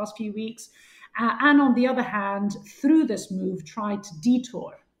over the last few weeks. And on the other hand, through this move, tried to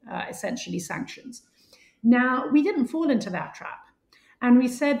detour essentially sanctions. Now, we didn't fall into that trap. And we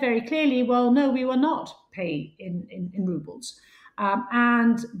said very clearly, well, no, we will not pay in rubles.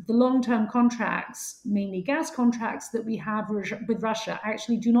 And the long-term contracts, mainly gas contracts that we have with Russia,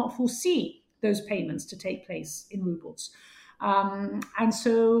 actually do not foresee those payments to take place in rubles. And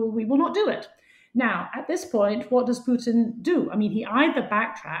so we will not do it. Now, at this point, what does Putin do? I mean, he either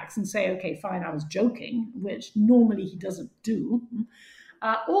backtracks and say, okay, fine, I was joking, which normally he doesn't do,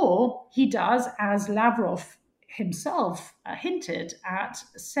 or he does, as Lavrov himself hinted at,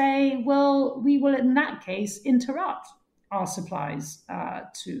 say, well, we will in that case interrupt our supplies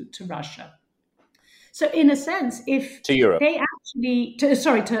to Russia. So in a sense, if To Europe. they actually,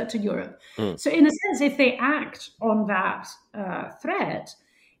 to Europe. Mm. So in a sense, if they act on that threat,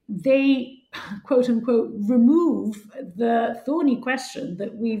 they, quote unquote, remove the thorny question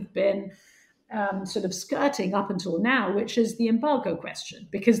that we've been sort of skirting up until now, which is the embargo question,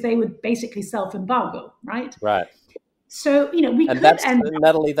 because they would basically self-embargo, right? Right. So, we And could that's, end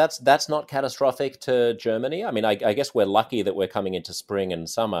Natalie, that's not catastrophic to Germany. I mean, I guess we're lucky that we're coming into spring and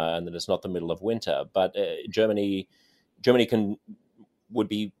summer and that it's not the middle of winter. But Germany would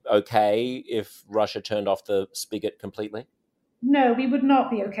be okay if Russia turned off the spigot completely. No, we would not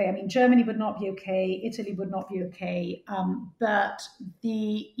be okay. I mean, Germany would not be okay. Italy would not be okay. But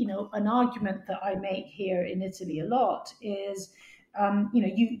an argument that I make here in Italy a lot is,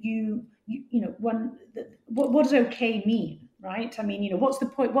 what does okay mean, right? I mean, what's the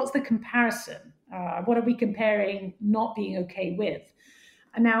point? What's the comparison? What are we comparing not being okay with?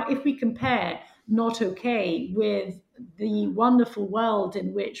 And now, if we compare not okay with the wonderful world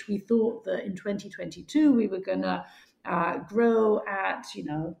in which we thought that in 2022 we were going to grow at,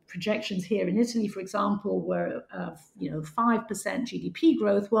 projections here in Italy, for example, were 5% GDP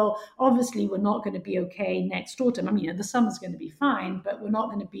growth. Well, obviously, we're not going to be okay next autumn. I mean, the summer's going to be fine, but we're not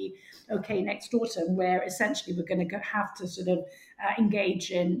going to be okay next autumn, where essentially we're going to have to sort of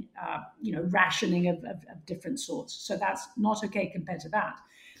engage in, rationing of different sorts. So that's not okay compared to that.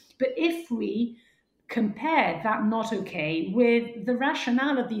 But if we compare that not okay with the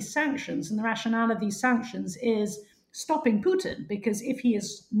rationale of these sanctions, and the rationale of these sanctions is stopping Putin, because if he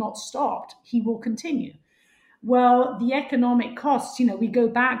is not stopped, he will continue. Well, the economic costs, we go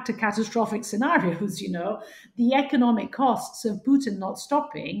back to catastrophic scenarios, the economic costs of Putin not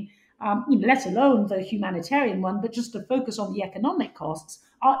stopping, let alone the humanitarian one, but just to focus on the economic costs,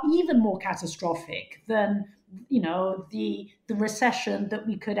 are even more catastrophic than, the recession that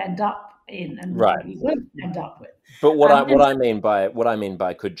we could end up in and Right. we won't end up with. But what I mean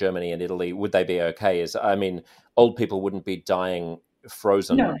by could Germany and Italy, would they be okay, is, I mean, old people wouldn't be dying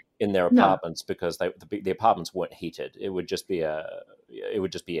frozen in their apartments because the apartments weren't heated. It would just be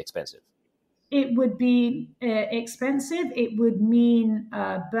expensive. It would be expensive. It would mean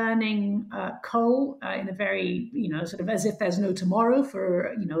burning coal in a very, sort of as if there's no tomorrow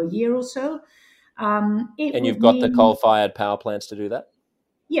for, a year or so. And you've got the coal-fired power plants to do that?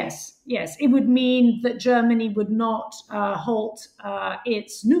 Yes. It would mean that Germany would not halt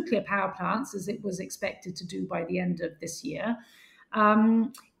its nuclear power plants as it was expected to do by the end of this year.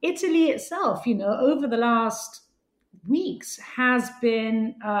 Italy itself, over the last weeks has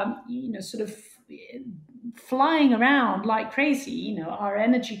been, sort of flying around like crazy. Our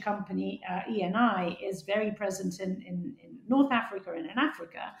energy company, ENI, is very present in North Africa and in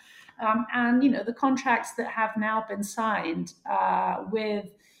Africa. And, the contracts that have now been signed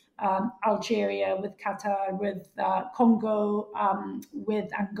with Algeria, with Qatar, with Congo,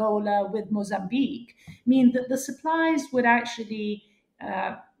 with Angola, with Mozambique, mean that the supplies would actually,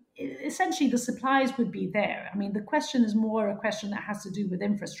 essentially the supplies would be there. I mean, the question is more a question that has to do with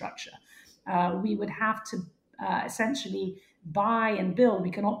infrastructure. We would have to essentially buy and build.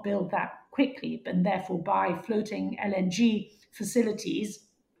 We cannot build that quickly, and therefore buy floating LNG facilities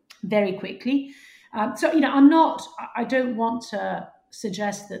very quickly. I don't want to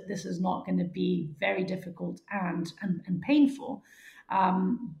suggest that this is not going to be very difficult and painful,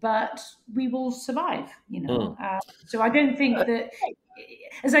 but we will survive. So I don't think that,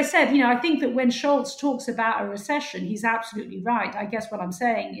 as I said, I think that when Scholz talks about a recession, he's absolutely right. I guess what I'm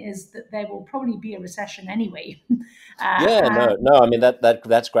saying is that there will probably be a recession anyway. No. I mean,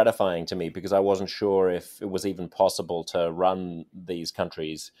 that's gratifying to me, because I wasn't sure if it was even possible to run these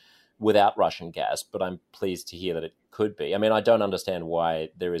countries without Russian gas, but I'm pleased to hear that it could be. I mean, I don't understand why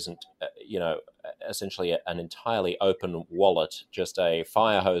there isn't, essentially an entirely open wallet, just a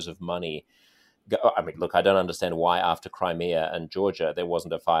fire hose of money. I mean, look, I don't understand why after Crimea and Georgia, there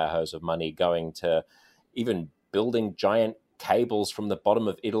wasn't a fire hose of money going to even building giant cables from the bottom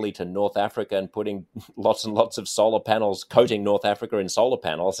of Italy to North Africa and putting lots and lots of solar panels, coating North Africa in solar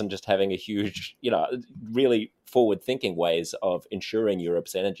panels, and just having a huge, really forward-thinking ways of ensuring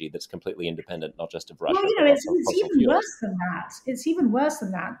Europe's energy that's completely independent, not just of Russia. Well, it's even worse than that. It's even worse than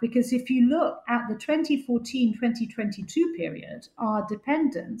that, because if you look at the 2014-2022 period, our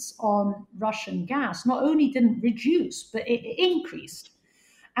dependence on Russian gas not only didn't reduce, but it increased.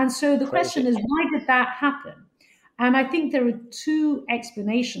 And so the question is, why did that happen? And I think there are two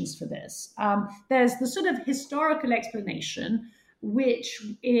explanations for this. There's the sort of historical explanation, which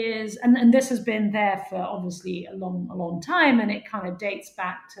is, and this has been there for obviously a long time, and it kind of dates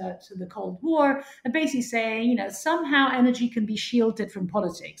back to the Cold War, and basically saying, somehow energy can be shielded from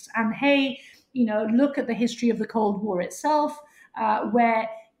politics. And hey, look at the history of the Cold War itself, where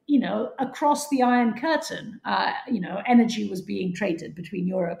across the Iron Curtain, energy was being traded between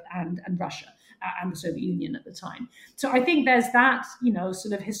Europe and Russia and the Soviet Union at the time. So I think there's that,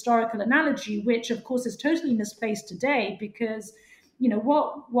 sort of historical analogy, which of course is totally misplaced today, because,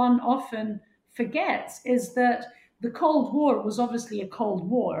 what one often forgets is that the Cold War was obviously a Cold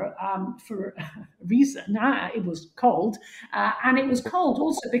War for a reason. It was cold. And it was cold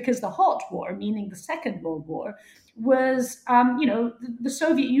also because the Hot War, meaning the Second World War, was, the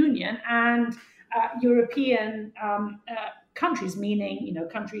Soviet Union and European countries, meaning,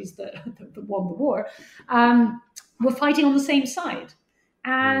 countries that won the war, were fighting on the same side.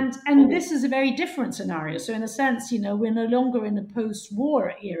 And this is a very different scenario. So in a sense, we're no longer in a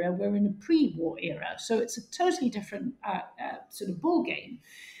post-war era, we're in a pre-war era. So it's a totally different sort of ball game.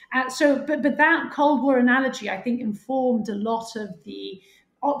 But that Cold War analogy, I think, informed a lot of the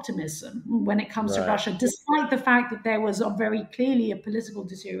optimism when it comes to Russia, despite the fact that there was very clearly a political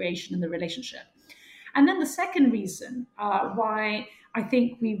deterioration in the relationship. And then the second reason why I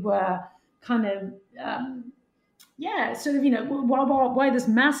think we were kind of why this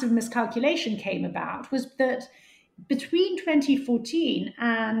massive miscalculation came about was that between 2014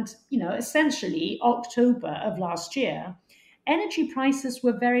 and, essentially October of last year, energy prices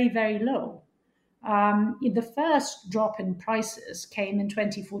were very, very low. The first drop in prices came in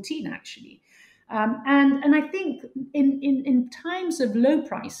 2014, actually. And I think in times of low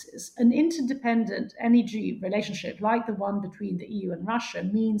prices, an interdependent energy relationship like the one between the EU and Russia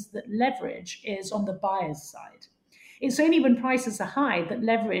means that leverage is on the buyer's side. It's only when prices are high that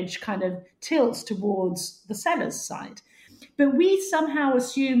leverage kind of tilts towards the seller's side. But we somehow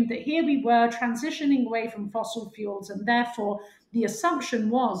assumed that here we were transitioning away from fossil fuels, and therefore the assumption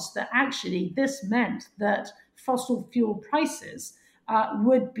was that actually this meant that fossil fuel prices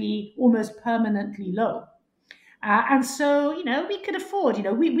would be almost permanently low. And so, we could afford,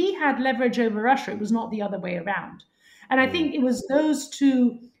 we had leverage over Russia. It was not the other way around. And I think it was those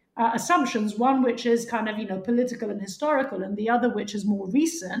two assumptions, one which is kind of, political and historical, and the other which is more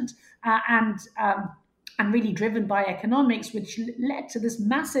recent and really driven by economics, which led to this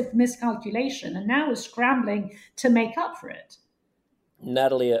massive miscalculation, and now we're scrambling to make up for it.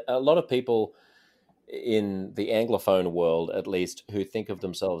 Natalie, a lot of people in the Anglophone world, at least, who think of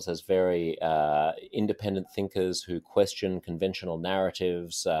themselves as very independent thinkers who question conventional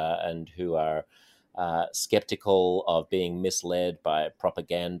narratives and who are skeptical of being misled by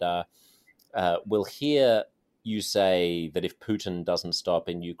propaganda, will hear you say that if Putin doesn't stop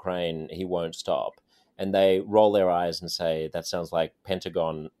in Ukraine, he won't stop. And they roll their eyes and say, that sounds like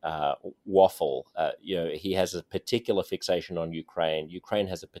Pentagon waffle. He has a particular fixation on Ukraine. Ukraine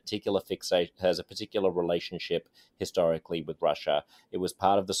has a particular relationship historically with Russia. It was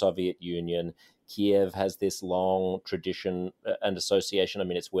part of the Soviet Union. Kiev has this long tradition and association. I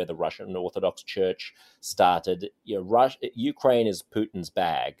mean, it's where the Russian Orthodox Church started. Ukraine is Putin's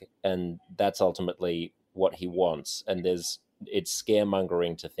bag, and that's ultimately what he wants. And it's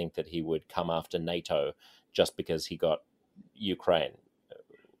scaremongering to think that he would come after NATO just because he got Ukraine.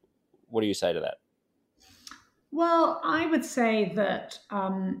 What do you say to that? Well, I would say that,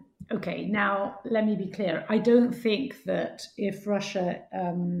 now let me be clear. I don't think that if Russia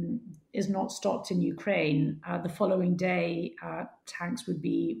is not stopped in Ukraine, the following day tanks would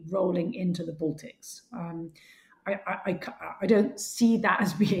be rolling into the Baltics. I don't see that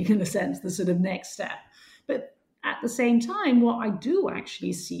as being, in a sense, the sort of next step. But at the same time, what I do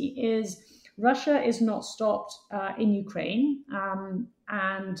actually see is Russia is not stopped in Ukraine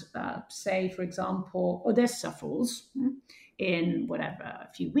and say, for example, Odessa falls in a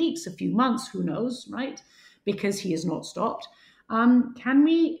few weeks, a few months, who knows, right? Because he is not stopped. Are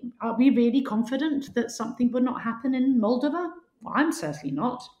we really confident that something would not happen in Moldova? Well, I'm certainly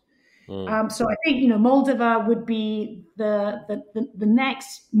not. So I think, Moldova would be the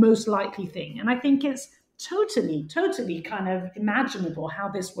next most likely thing. And I think it's totally kind of imaginable how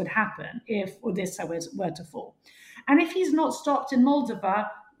this would happen if Odessa were to fall. And if he's not stopped in Moldova,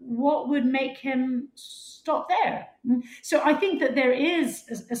 what would make him stop there? So I think that there is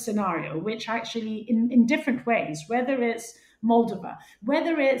a scenario which actually in different ways, whether it's Moldova,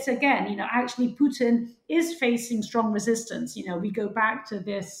 whether it's, again, actually Putin is facing strong resistance. We go back to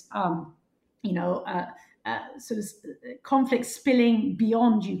this, sort of conflict spilling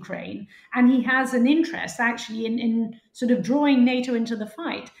beyond Ukraine, and he has an interest actually in sort of drawing NATO into the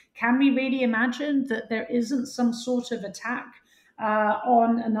fight. Can we really imagine that there isn't some sort of attack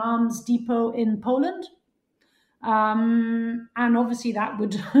on an arms depot in Poland? And obviously that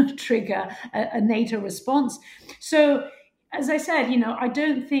would trigger a NATO response. So as I said, I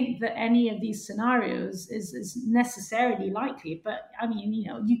don't think that any of these scenarios is necessarily likely. But I mean,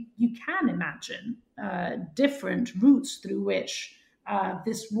 you can imagine different routes through which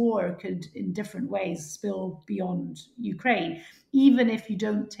this war could, in different ways, spill beyond Ukraine, even if you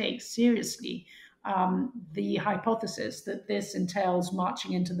don't take seriously the hypothesis that this entails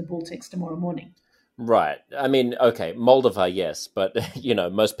marching into the Baltics tomorrow morning. Right. I mean, okay, Moldova, yes, but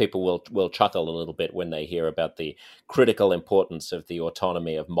most people will chuckle a little bit when they hear about the critical importance of the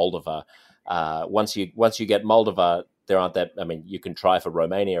autonomy of Moldova. Once you get Moldova, there aren't that. I mean, you can try for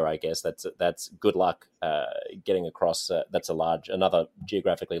Romania, I guess. That's good luck getting across. That's another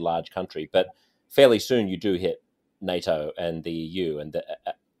geographically large country, but fairly soon you do hit NATO and the EU, and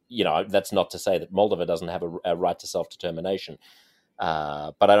that's not to say that Moldova doesn't have a right to self-determination.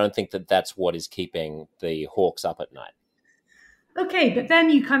 But I don't think that that's what is keeping the hawks up at night. Okay, but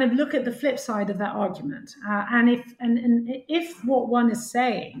then you kind of look at the flip side of that argument, and if what one is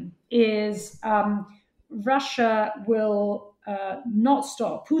saying is Russia will not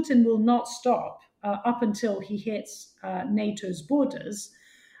stop, Putin will not stop up until he hits NATO's borders,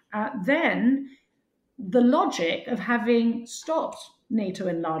 then the logic of having stopped NATO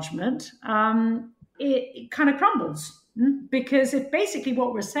enlargement it kind of crumbles. Because if basically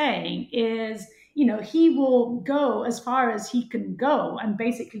what we're saying is, he will go as far as he can go and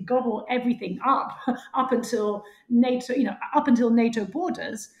basically gobble everything up until NATO, up until NATO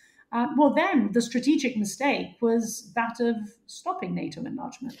borders. Well, then the strategic mistake was that of stopping NATO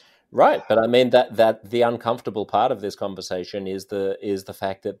enlargement. Right, but I mean that the uncomfortable part of this conversation is the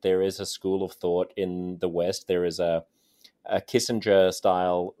fact that there is a school of thought in the West. There is a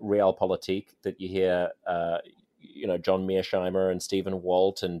Kissinger-style realpolitik that you hear. John Mearsheimer and Stephen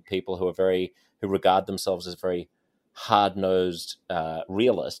Walt and people who regard themselves as very hard-nosed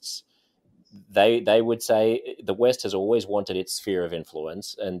realists, they would say the West has always wanted its sphere of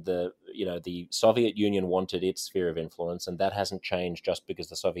influence, and the Soviet Union wanted its sphere of influence, and that hasn't changed just because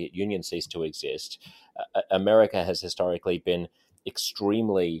the Soviet Union ceased to exist. America has historically been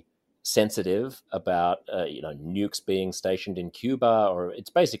extremely sensitive about nukes being stationed in Cuba, or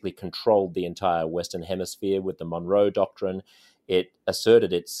it's basically controlled the entire Western Hemisphere with the Monroe Doctrine. It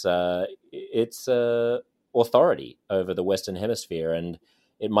asserted its authority over the Western Hemisphere, and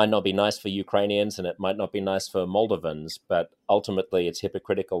it might not be nice for Ukrainians and it might not be nice for Moldovans, but ultimately it's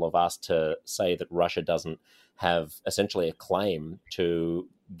hypocritical of us to say that Russia doesn't have essentially a claim to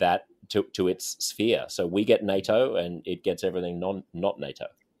that to its sphere. So we get NATO and it gets everything not NATO.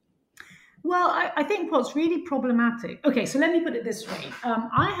 Well, I think what's really problematic. Okay, so let me put it this way: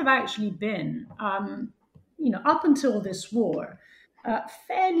 I have actually been, up until this war,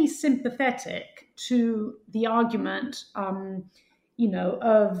 fairly sympathetic to the argument,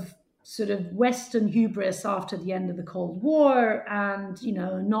 of sort of Western hubris after the end of the Cold War, and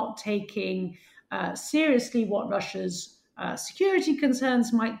not taking seriously what Russia's security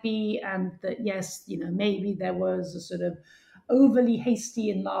concerns might be, and that yes, maybe there was a sort of overly hasty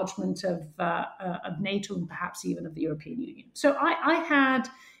enlargement of NATO and perhaps even of the European Union. So I had,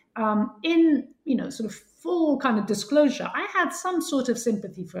 in sort of full kind of disclosure, I had some sort of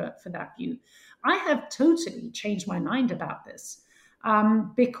sympathy for that view. I have totally changed my mind about this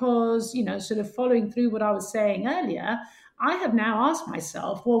because sort of following through what I was saying earlier, I have now asked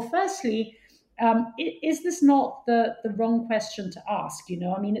myself, well, firstly, is this not the wrong question to ask?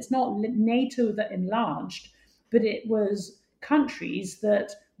 I mean, it's not NATO that enlarged, but it was countries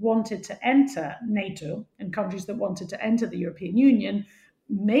that wanted to enter NATO and countries that wanted to enter the European Union,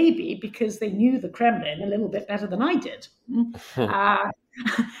 maybe because they knew the Kremlin a little bit better than I did.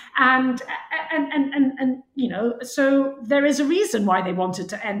 And so there is a reason why they wanted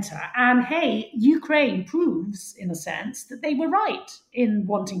to enter. And hey, Ukraine proves, in a sense, that they were right in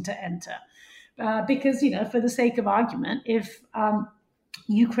wanting to enter. Because, for the sake of argument, if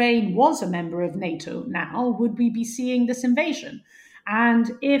Ukraine was a member of NATO now, would we be seeing this invasion?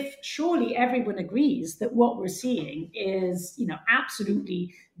 And if surely everyone agrees that what we're seeing is,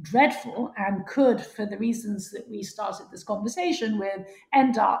 absolutely dreadful and could, for the reasons that we started this conversation with,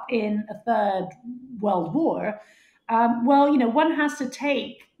 end up in a third world war, one has to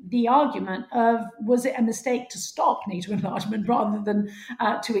take the argument of, was it a mistake to stop NATO enlargement rather than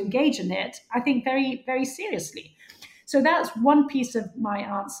to engage in it, I think very, very seriously. So that's one piece of my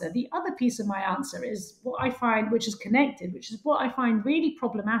answer. The other piece of my answer is what I find, which is connected, which is what I find really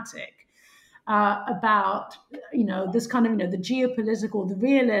problematic about, this kind of, the geopolitical, the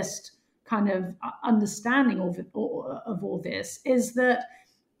realist kind of understanding of all this, is that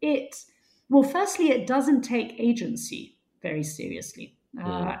firstly, it doesn't take agency very seriously.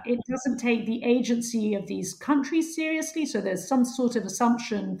 Mm. It doesn't take the agency of these countries seriously. So there's some sort of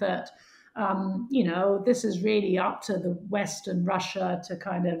assumption that, this is really up to the West and Russia to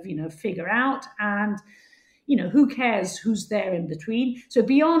kind of, figure out. And, who cares who's there in between? So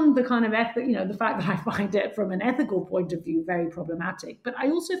beyond the kind of the fact that I find it from an ethical point of view very problematic, but I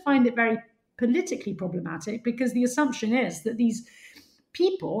also find it very politically problematic because the assumption is that these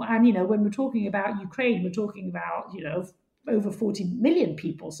people, and when we're talking about Ukraine, we're talking about over 40 million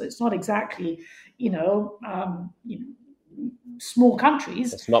people, so it's not exactly small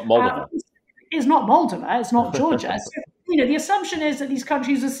countries. It's not Moldova. It's not Moldova, it's not Georgia. So, the assumption is that these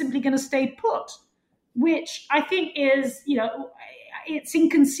countries are simply going to stay put, which I think is it's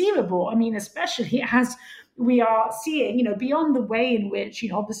inconceivable. I mean, especially as we are seeing, beyond the way in which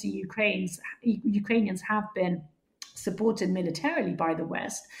obviously Ukrainians have been supported militarily by the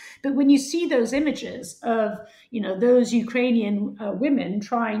West. But when you see those images of, those Ukrainian women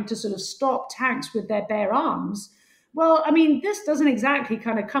trying to sort of stop tanks with their bare arms, well, I mean, this doesn't exactly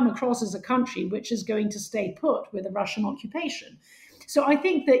kind of come across as a country which is going to stay put with a Russian occupation. So I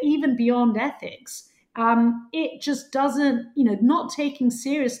think that even beyond ethics, it just doesn't, not taking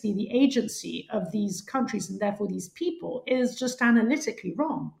seriously the agency of these countries and therefore these people is just analytically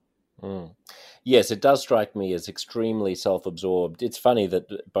wrong. Mm. Yes, it does strike me as extremely self-absorbed. It's funny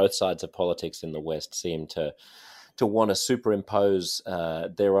that both sides of politics in the West seem to want to superimpose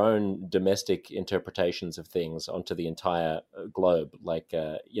their own domestic interpretations of things onto the entire globe. Like,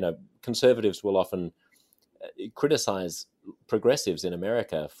 conservatives will often criticize progressives in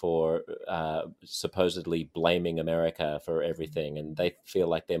America for supposedly blaming America for everything, and they feel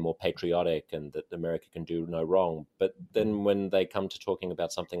like they're more patriotic and that America can do no wrong. But then when they come to talking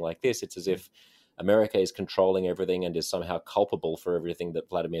about something like this, it's as if America is controlling everything and is somehow culpable for everything that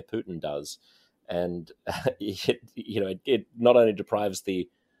Vladimir Putin does. And it not only deprives the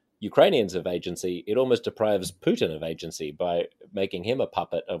Ukrainians of agency, it almost deprives Putin of agency by making him a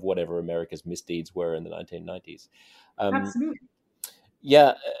puppet of whatever America's misdeeds were in the 1990s. Absolutely.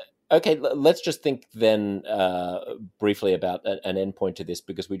 Yeah. Okay, let's just think then briefly about an endpoint to this,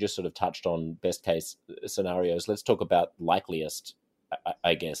 because we just sort of touched on best case scenarios. Let's talk about likeliest,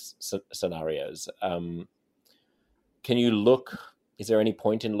 I guess, scenarios. Can you look, is there any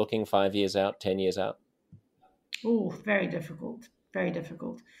point in looking 5 years out, 10 years out? Oh, very difficult. Very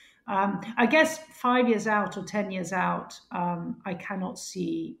difficult. I guess 5 years out or 10 years out, I cannot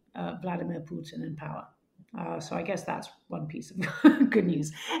see Vladimir Putin in power. So I guess that's one piece of good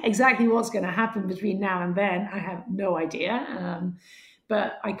news. Exactly what's going to happen between now and then, I have no idea.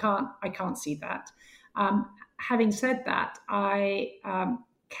 But I can't see that. Having said that, I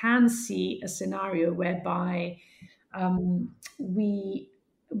can see a scenario whereby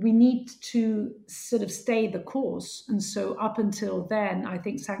we need to sort of stay the course. And so up until then, I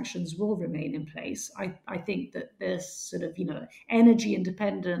think sanctions will remain in place. I think that this sort of, energy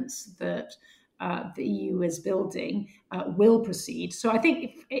independence that the EU is building will proceed. So I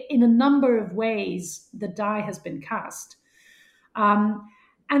think in a number of ways, the die has been cast.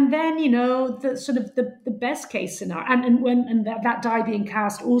 And then, the sort of the best case scenario, and that die being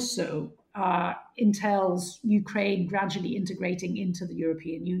cast also entails Ukraine gradually integrating into the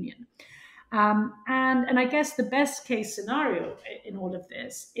European Union. And I guess the best case scenario in all of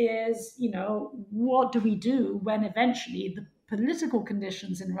this is, what do we do when eventually the political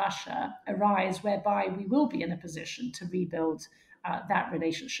conditions in Russia arise whereby we will be in a position to rebuild that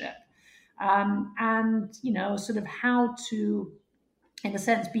relationship? And, sort of how to, in a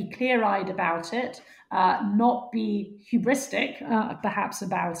sense, be clear-eyed about it, not be hubristic, perhaps,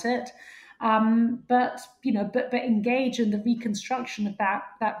 about it, but engage in the reconstruction of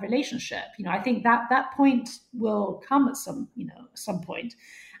that relationship. I think that point will come at some point,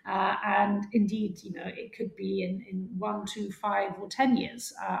 and indeed, it could be in 1, 2, 5, or 10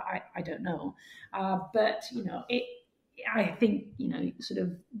 years. I don't know, but I think sort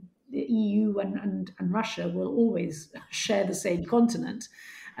of the EU and Russia will always share the same continent.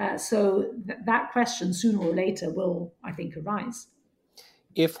 So that question sooner or later will, I think, arise.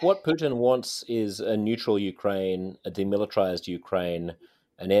 If what Putin wants is a neutral Ukraine, a demilitarized Ukraine,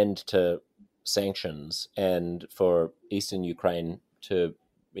 an end to sanctions, and for Eastern Ukraine to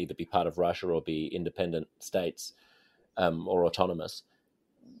either be part of Russia or be independent states or autonomous,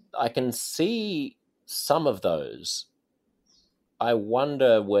 I can see some of those. I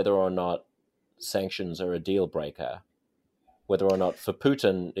wonder whether or not sanctions are a deal breaker, whether or not for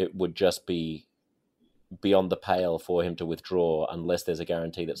Putin it would just be beyond the pale for him to withdraw unless there's a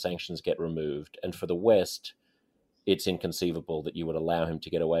guarantee that sanctions get removed. And for the West, it's inconceivable that you would allow him to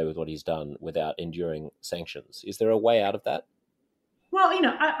get away with what he's done without enduring sanctions. Is there a way out of that? Well,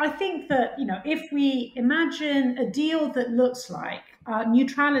 I think that, if we imagine a deal that looks like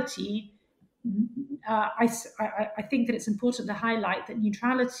neutrality, I think that it's important to highlight that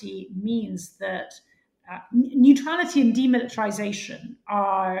neutrality means that neutrality and demilitarization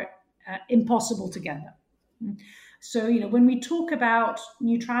are impossible together. So, when we talk about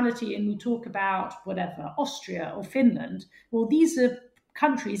neutrality and we talk about whatever, Austria or Finland, well, these are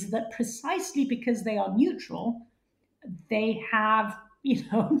countries that precisely because they are neutral, they have,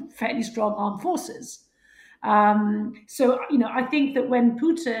 fairly strong armed forces. So, I think that when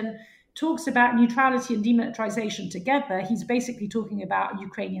Putin talks about neutrality and demilitarization together, he's basically talking about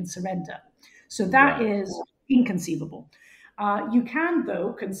Ukrainian surrender. So that is inconceivable. You can,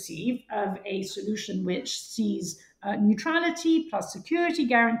 though, conceive of a solution which sees neutrality plus security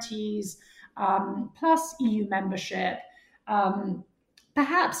guarantees, plus EU membership,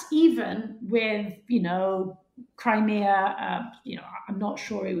 perhaps even with, Crimea, I'm not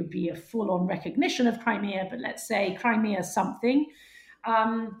sure it would be a full-on recognition of Crimea, but let's say Crimea something.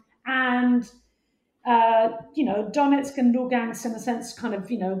 And Donetsk and Lugansk, in a sense, kind of,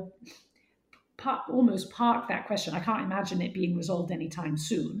 almost park that question. I can't imagine it being resolved anytime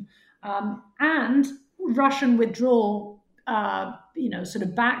soon. And Russian withdrawal, sort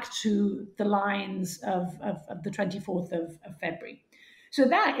of back to the lines of the 24th of February. So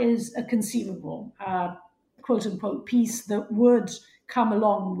that is a conceivable, quote unquote, peace that would come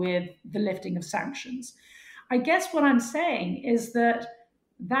along with the lifting of sanctions. I guess what I'm saying is that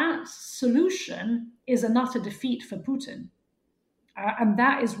solution is an utter defeat for Putin. And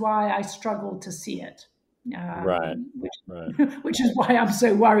that is why I struggle to see it. Right. Which is why I'm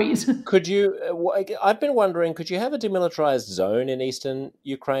so worried. Could you? I've been wondering. Could you have a demilitarized zone in eastern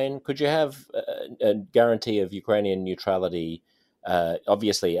Ukraine? Could you have a guarantee of Ukrainian neutrality?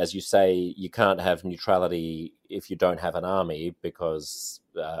 Obviously, as you say, you can't have neutrality if you don't have an army, because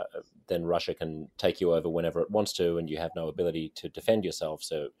then Russia can take you over whenever it wants to, and you have no ability to defend yourself.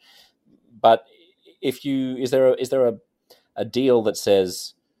 So, but is there a deal that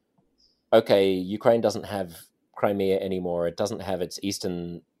says, okay, Ukraine doesn't have Crimea anymore, it doesn't have its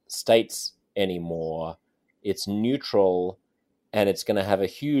eastern states anymore, it's neutral, and it's going to have a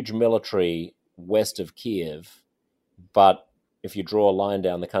huge military west of Kiev, but if you draw a line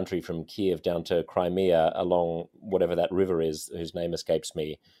down the country from Kiev down to Crimea along whatever that river is, whose name escapes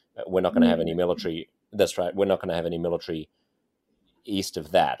me, we're not going to have any military. That's right. We're not going to have any military east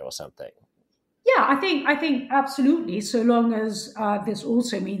of that or something. Yeah, I think absolutely. So long as this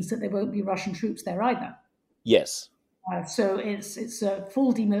also means that there won't be Russian troops there either. Yes. So it's a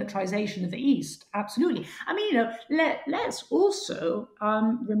full demilitarization of the East. Absolutely. I mean, let's also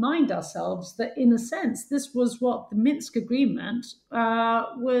remind ourselves that, in a sense, this was what the Minsk Agreement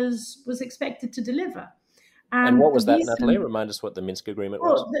was expected to deliver. And what was that, Natalie? Remind us what the Minsk Agreement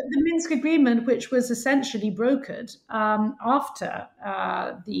was. The Minsk Agreement, which was essentially brokered after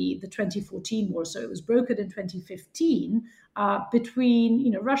the 2014 war, so it was brokered in 2015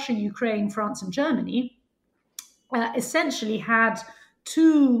 between Russia, Ukraine, France, and Germany. Essentially had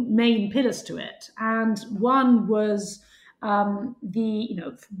two main pillars to it, and one was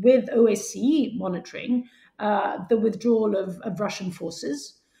with OSCE monitoring the withdrawal of Russian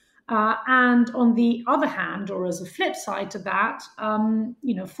forces, and on the other hand, or as a flip side to that,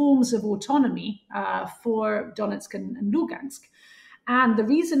 forms of autonomy for Donetsk and Lugansk. And the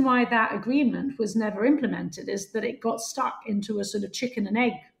reason why that agreement was never implemented is that it got stuck into a sort of chicken and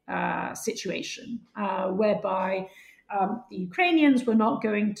egg situation, whereby the Ukrainians were not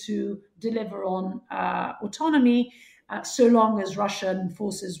going to deliver on autonomy so long as Russian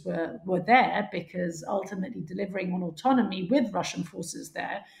forces were there, because ultimately delivering on autonomy with Russian forces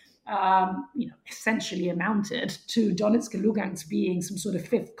there, essentially amounted to Donetsk and Lugansk being some sort of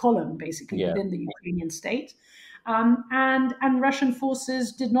fifth column, basically, within the Ukrainian state. And Russian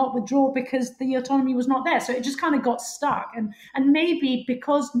forces did not withdraw because the autonomy was not there. So it just kind of got stuck. And maybe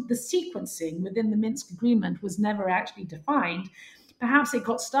because the sequencing within the Minsk Agreement was never actually defined, perhaps it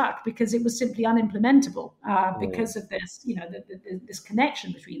got stuck because it was simply unimplementable because of this, this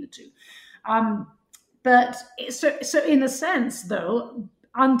connection between the two. But so in a sense, though,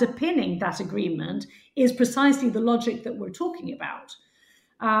 underpinning that agreement is precisely the logic that we're talking about.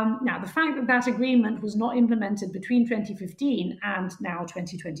 Now, the fact that that agreement was not implemented between 2015 and now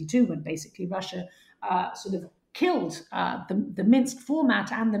 2022, when basically Russia sort of killed the Minsk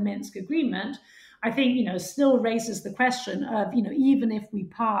format and the Minsk agreement, I think, still raises the question of, even if we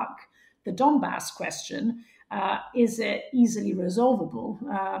park the Donbass question, is it easily resolvable?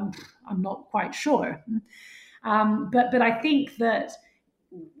 I'm not quite sure. But I think that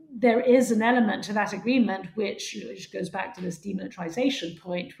there is an element to that agreement which goes back to this demilitarization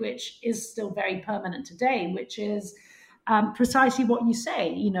point, which is still very permanent today, which is precisely what you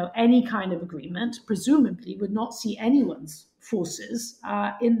say. Any kind of agreement presumably would not see anyone's forces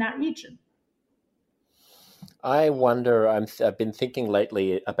in that region. I wonder, I've been thinking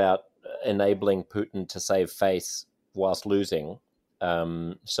lately about enabling Putin to save face whilst losing,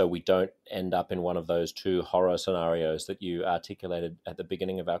 so we don't end up in one of those two horror scenarios that you articulated at the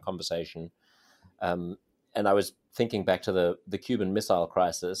beginning of our conversation. And I was thinking back to the Cuban Missile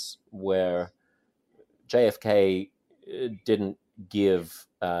Crisis, where JFK didn't give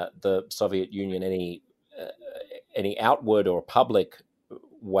the Soviet Union any outward or public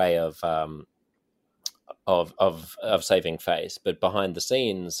way of saving face, but behind the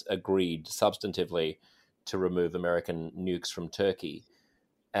scenes agreed substantively to remove American nukes from Turkey.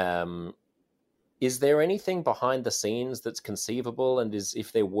 Is there anything behind the scenes that's conceivable? And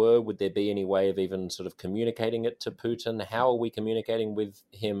if there were, would there be any way of even sort of communicating it to Putin? How are we communicating with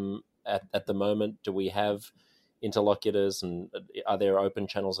him at the moment? Do we have interlocutors, and are there open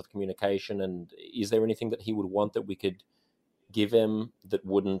channels of communication? And is there anything that he would want that we could give him that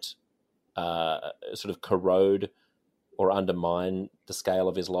wouldn't sort of corrode or undermine the scale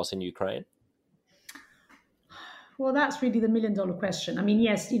of his loss in Ukraine? Well, that's really the million-dollar question. I mean,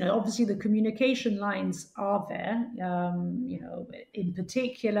 yes, obviously the communication lines are there. In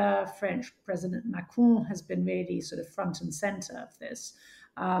particular, French President Macron has been really sort of front and center of this.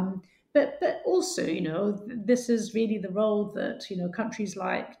 But also, this is really the role that, countries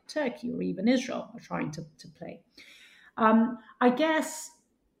like Turkey or even Israel are trying to play. I guess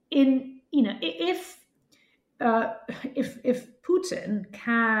if Putin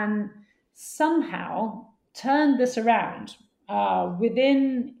can somehow turn this around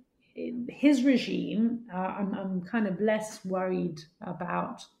within his regime, I'm kind of less worried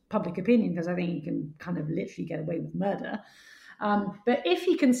about public opinion, because I think he can kind of literally get away with murder. But if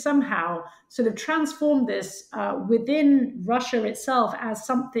he can somehow sort of transform this within Russia itself as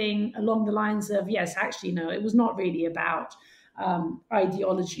something along the lines of, yes, actually, no, it was not really about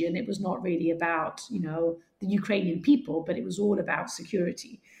ideology, and it was not really about, the Ukrainian people, but it was all about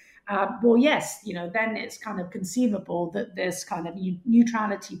security. Well, yes, then it's kind of conceivable that this kind of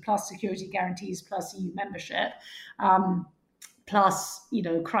neutrality plus security guarantees plus EU membership, plus,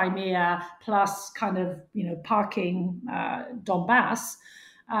 Crimea, plus kind of, parking Donbass,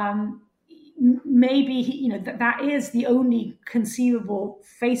 maybe, that is the only conceivable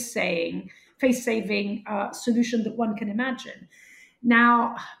face-saving solution that one can imagine.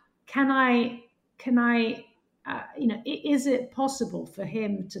 Now, is it possible for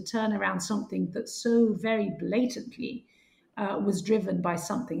him to turn around something that so very blatantly was driven by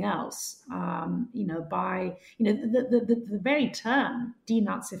something else? By the very term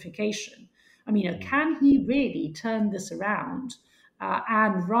denazification. I mean, can he really turn this around?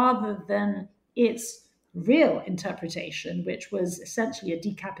 And rather than its real interpretation, which was essentially a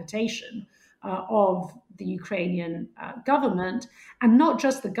decapitation of the Ukrainian government, and not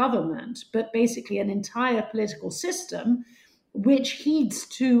just the government, but basically an entire political system, which heeds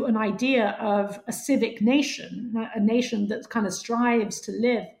to an idea of a civic nation, a nation that kind of strives to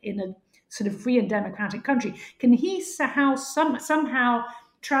live in a sort of free and democratic country. Can he somehow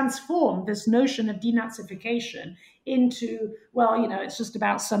transform this notion of denazification into, it's just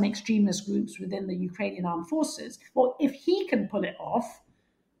about some extremist groups within the Ukrainian armed forces? Well, if he can pull it off,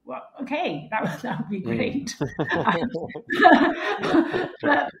 well, okay, that would be great.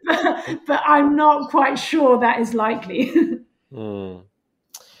 but I'm not quite sure that is likely. All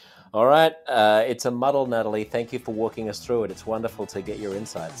right. It's a muddle, Natalie. Thank you for walking us through it. It's wonderful to get your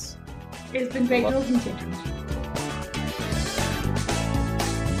insights. It's been great talking to you.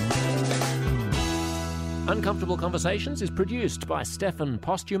 Uncomfortable Conversations is produced by Stefan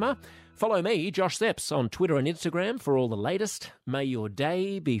Postuma. Follow me, Josh Szeps, on Twitter and Instagram for all the latest. May your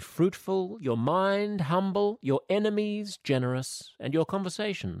day be fruitful, your mind humble, your enemies generous, and your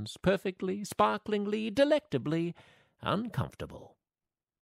conversations perfectly, sparklingly, delectably uncomfortable.